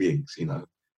super beings, you know.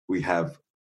 We have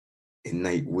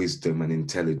innate wisdom and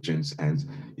intelligence, and,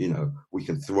 you know, we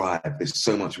can thrive. There's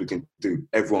so much we can do.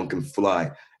 Everyone can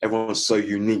fly. Everyone's so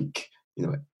unique, you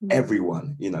know,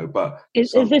 everyone, you know. But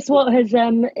is this what has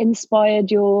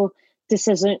inspired your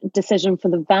decision for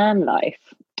the van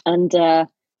life and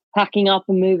packing up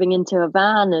and moving into a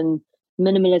van and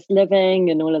minimalist living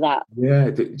and all of that? Yeah,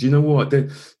 do you know what?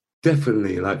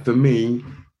 Definitely, like, for me,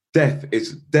 death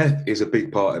is a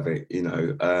big part of it, you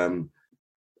know.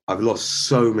 I've lost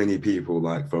so many people,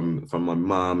 like from my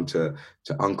mum to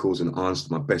uncles and aunts,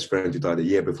 to my best friend who died a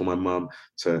year before my mum,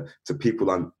 to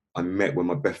people I met when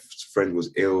my best friend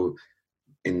was ill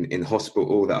in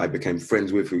hospital, that I became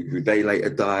friends with, who they later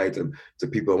died, and to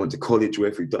people I went to college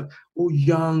with who died, all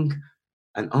young,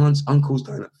 and aunts, uncles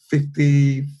dying at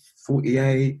 50,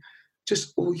 48,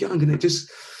 just all young. And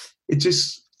it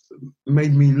just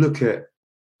made me look at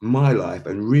my life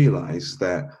and realize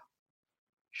that,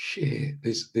 shit,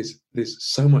 there's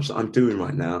so much that I'm doing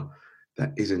right now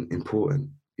that isn't important,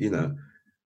 you know.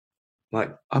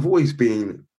 Like, I've always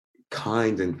been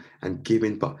kind and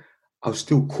giving, but I was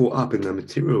still caught up in the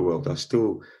material world. I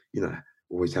still, you know,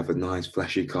 always have a nice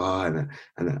flashy car and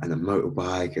a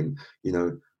motorbike, and, you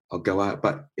know, I'll go out,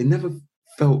 but it never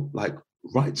felt like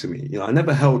right to me. You know, I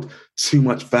never held too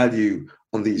much value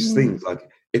on these things. Like,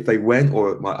 if they went,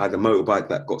 or I had a motorbike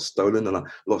that got stolen and I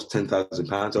lost £10,000,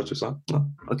 I was just like, oh,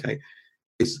 okay,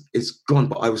 it's gone.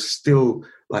 But I was still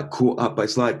like caught up. But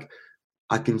it's like,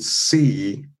 I can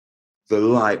see the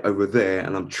light over there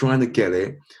and I'm trying to get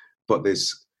it, but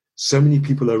there's so many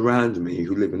people around me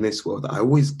who live in this world that I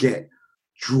always get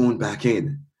drawn back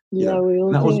in. Yeah, we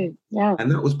all do.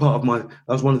 And that was part of that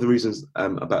was one of the reasons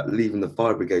about leaving the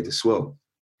fire brigade as well.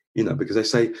 because they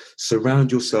say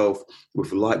surround yourself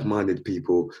with like-minded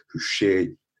people who share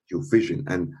your vision.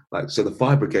 And so the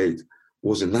Fire Brigade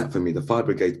wasn't that for me. The Fire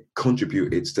Brigade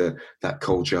contributed to that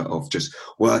culture of just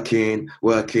working,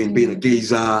 being a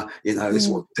geezer, this is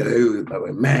what we do,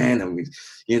 we're men, and we,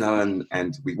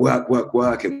 and we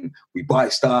work, and we buy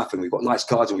stuff, and we've got nice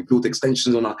cars, and we build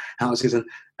extensions on our houses,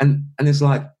 and it's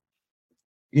like,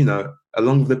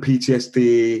 along with the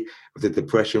PTSD, with the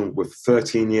depression, with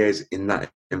 13 years in that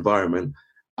environment,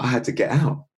 I had to get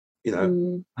out. I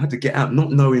had to get out,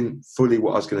 not knowing fully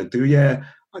what I was going to do. Yeah,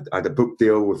 I had a book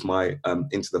deal with my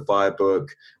Into the Fire book.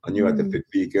 I knew I had the Fit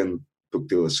Vegan book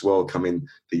deal as well coming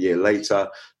the year later.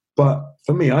 But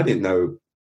for me, I didn't know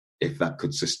if that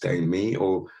could sustain me,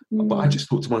 but I just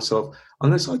thought to myself,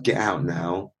 unless I get out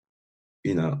now,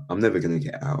 I'm never going to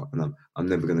get out, and I'm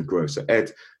never going to grow. So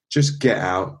Ed, just get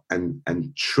out and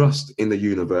trust in the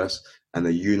universe, and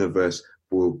the universe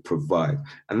will provide.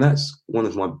 And that's one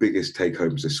of my biggest take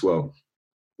homes as well.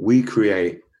 We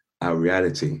create our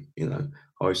reality. I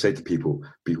always say to people,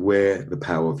 beware the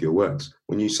power of your words.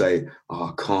 When you say,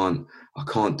 I can't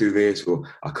do this, or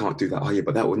I can't do that,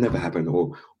 but that will never happen,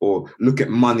 or look at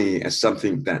money as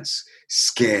something that's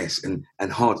scarce and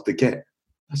hard to get.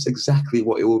 That's exactly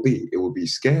what it will be. It will be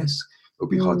scarce. It'll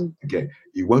be hard to get.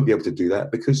 You won't be able to do that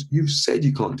because you've said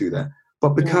you can't do that.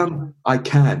 But become, I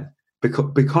can.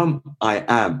 Become, I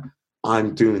am.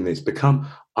 I'm doing this. Become,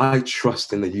 I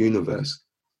trust in the universe.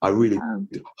 I really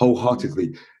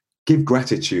wholeheartedly give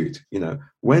gratitude.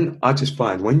 When I just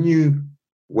find when you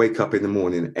wake up in the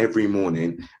morning, every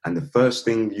morning, and the first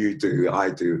thing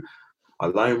I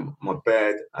lie in my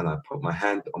bed and I put my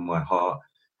hand on my heart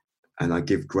and I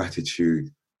give gratitude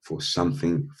for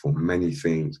something, for many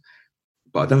things.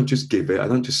 But I don't just give it. I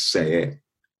don't just say it.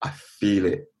 I feel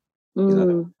it.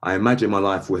 I imagine my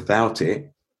life without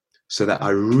it so that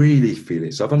I really feel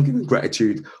it. So if I'm giving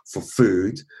gratitude for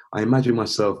food, I imagine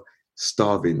myself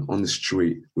starving on the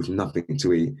street with nothing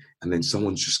to eat, and then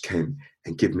someone just came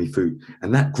and give me food.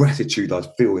 And that gratitude I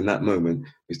feel in that moment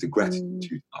is the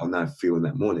gratitude I'll now feel in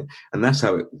that morning. And that's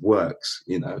how it works,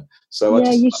 So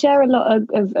you share a lot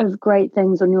of great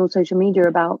things on your social media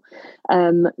about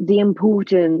the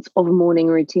importance of a morning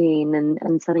routine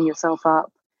and setting yourself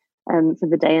up for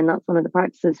the day, and that's one of the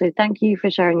practices. So thank you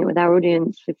for sharing it with our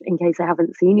audience. In case I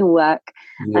haven't seen your work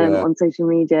on social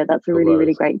media, that's a really,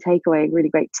 really great takeaway, really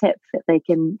great tip that they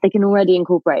can already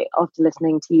incorporate after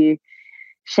listening to you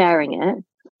sharing it.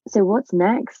 So what's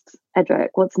next,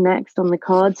 Edric? What's next on the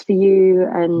cards for you?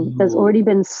 And there's already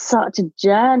been such a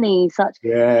journey, such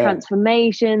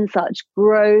transformation, such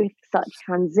growth, such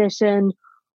transition.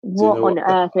 What on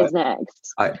earth is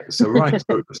next? So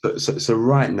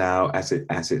right now, as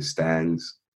it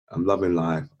stands, I'm loving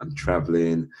life. I'm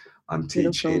traveling. I'm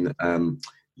teaching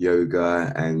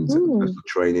yoga and personal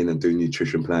training and doing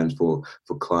nutrition plans for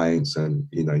clients and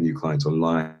new clients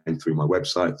online through my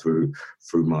website, through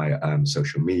my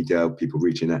social media. People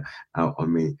reaching out for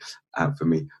me.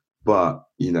 But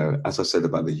as I said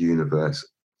about the universe,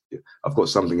 I've got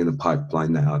something in the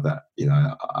pipeline now that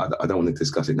I don't want to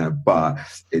discuss it now, but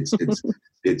it's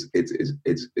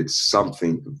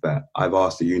something that I've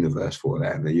asked the universe for,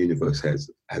 that, and the universe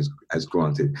has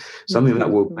granted something that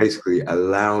will basically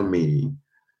allow me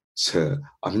to.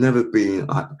 I've never been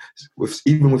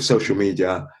even with social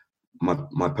media.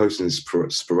 My posting is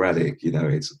sporadic,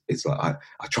 it's like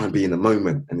I try and be in the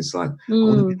moment, and it's like I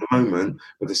want to be in the moment,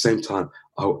 but at the same time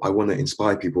I want to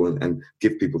inspire people and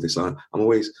give people this. I'm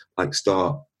always like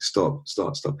start,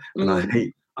 and I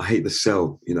hate the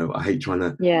sell. I hate trying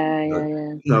to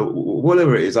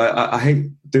whatever it is. I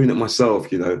hate doing it myself.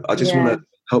 I just want to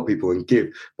help people and give.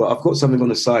 But I've got something on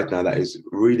the side now that is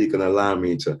really going to allow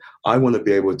me to. I want to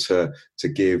be able to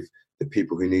give the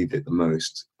people who need it the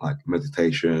most, like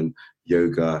meditation,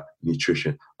 yoga,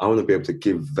 nutrition. I want to be able to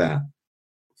give that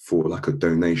for like a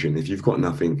donation. If you've got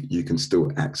nothing, you can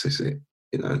still access it,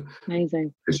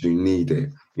 Amazing. Because you need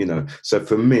it, So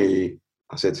for me,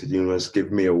 I said to the universe,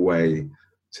 give me a way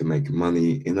to make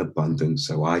money in abundance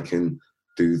so I can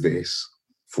do this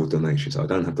for donations. I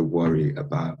don't have to worry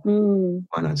about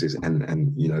finances, and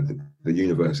the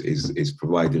universe is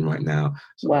providing right now.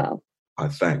 So wow. I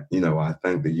thank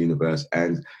the universe.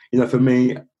 And, for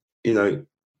me,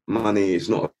 money is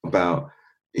not about,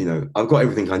 I've got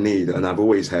everything I need, and I've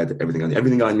always had everything I need.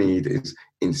 Everything I need is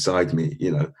inside me,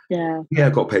 Yeah,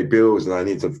 I've got to pay bills, and I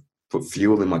need to put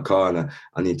fuel in my car, and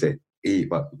I need to eat,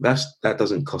 but that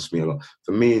doesn't cost me a lot.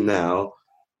 For me now,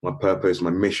 my purpose, my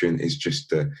mission is just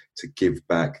to give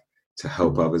back, to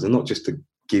help others, and not just to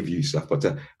give you stuff, but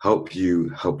to help you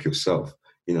help yourself,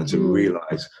 to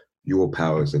realize your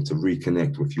powers and to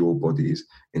reconnect with your body's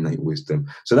innate wisdom.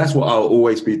 So that's what I'll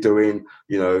always be doing,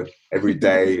 every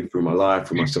day through my life,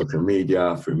 through my social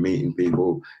media, through meeting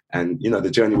people. And, the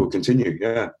journey will continue.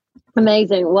 Yeah.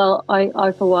 Amazing. Well,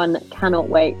 I for one cannot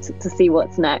wait to see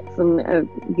what's next, and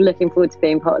looking forward to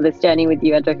being part of this journey with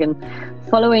you, Edric, and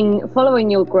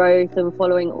following your growth and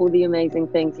following all the amazing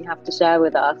things you have to share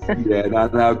with us. Yeah,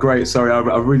 no, great. Sorry, I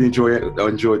really enjoyed it. I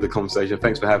enjoyed the conversation.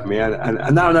 Thanks for having me.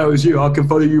 And now I know it was you, I can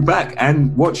follow you back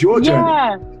and watch your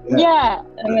journey. Yeah,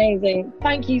 amazing.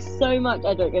 Thank you so much,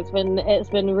 Edric. It's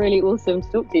been really awesome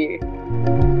to talk to you.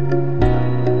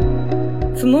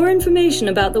 For more information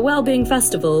about the Wellbeing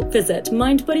Festival, visit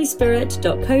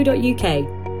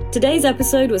mindbodyspirit.co.uk. Today's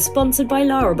episode was sponsored by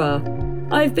Larabar.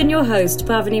 I've been your host,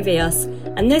 Pavani Vyas,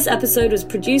 and this episode was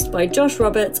produced by Josh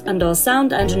Roberts and our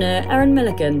sound engineer, Erin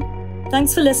Milliken.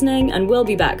 Thanks for listening, and we'll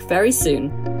be back very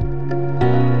soon.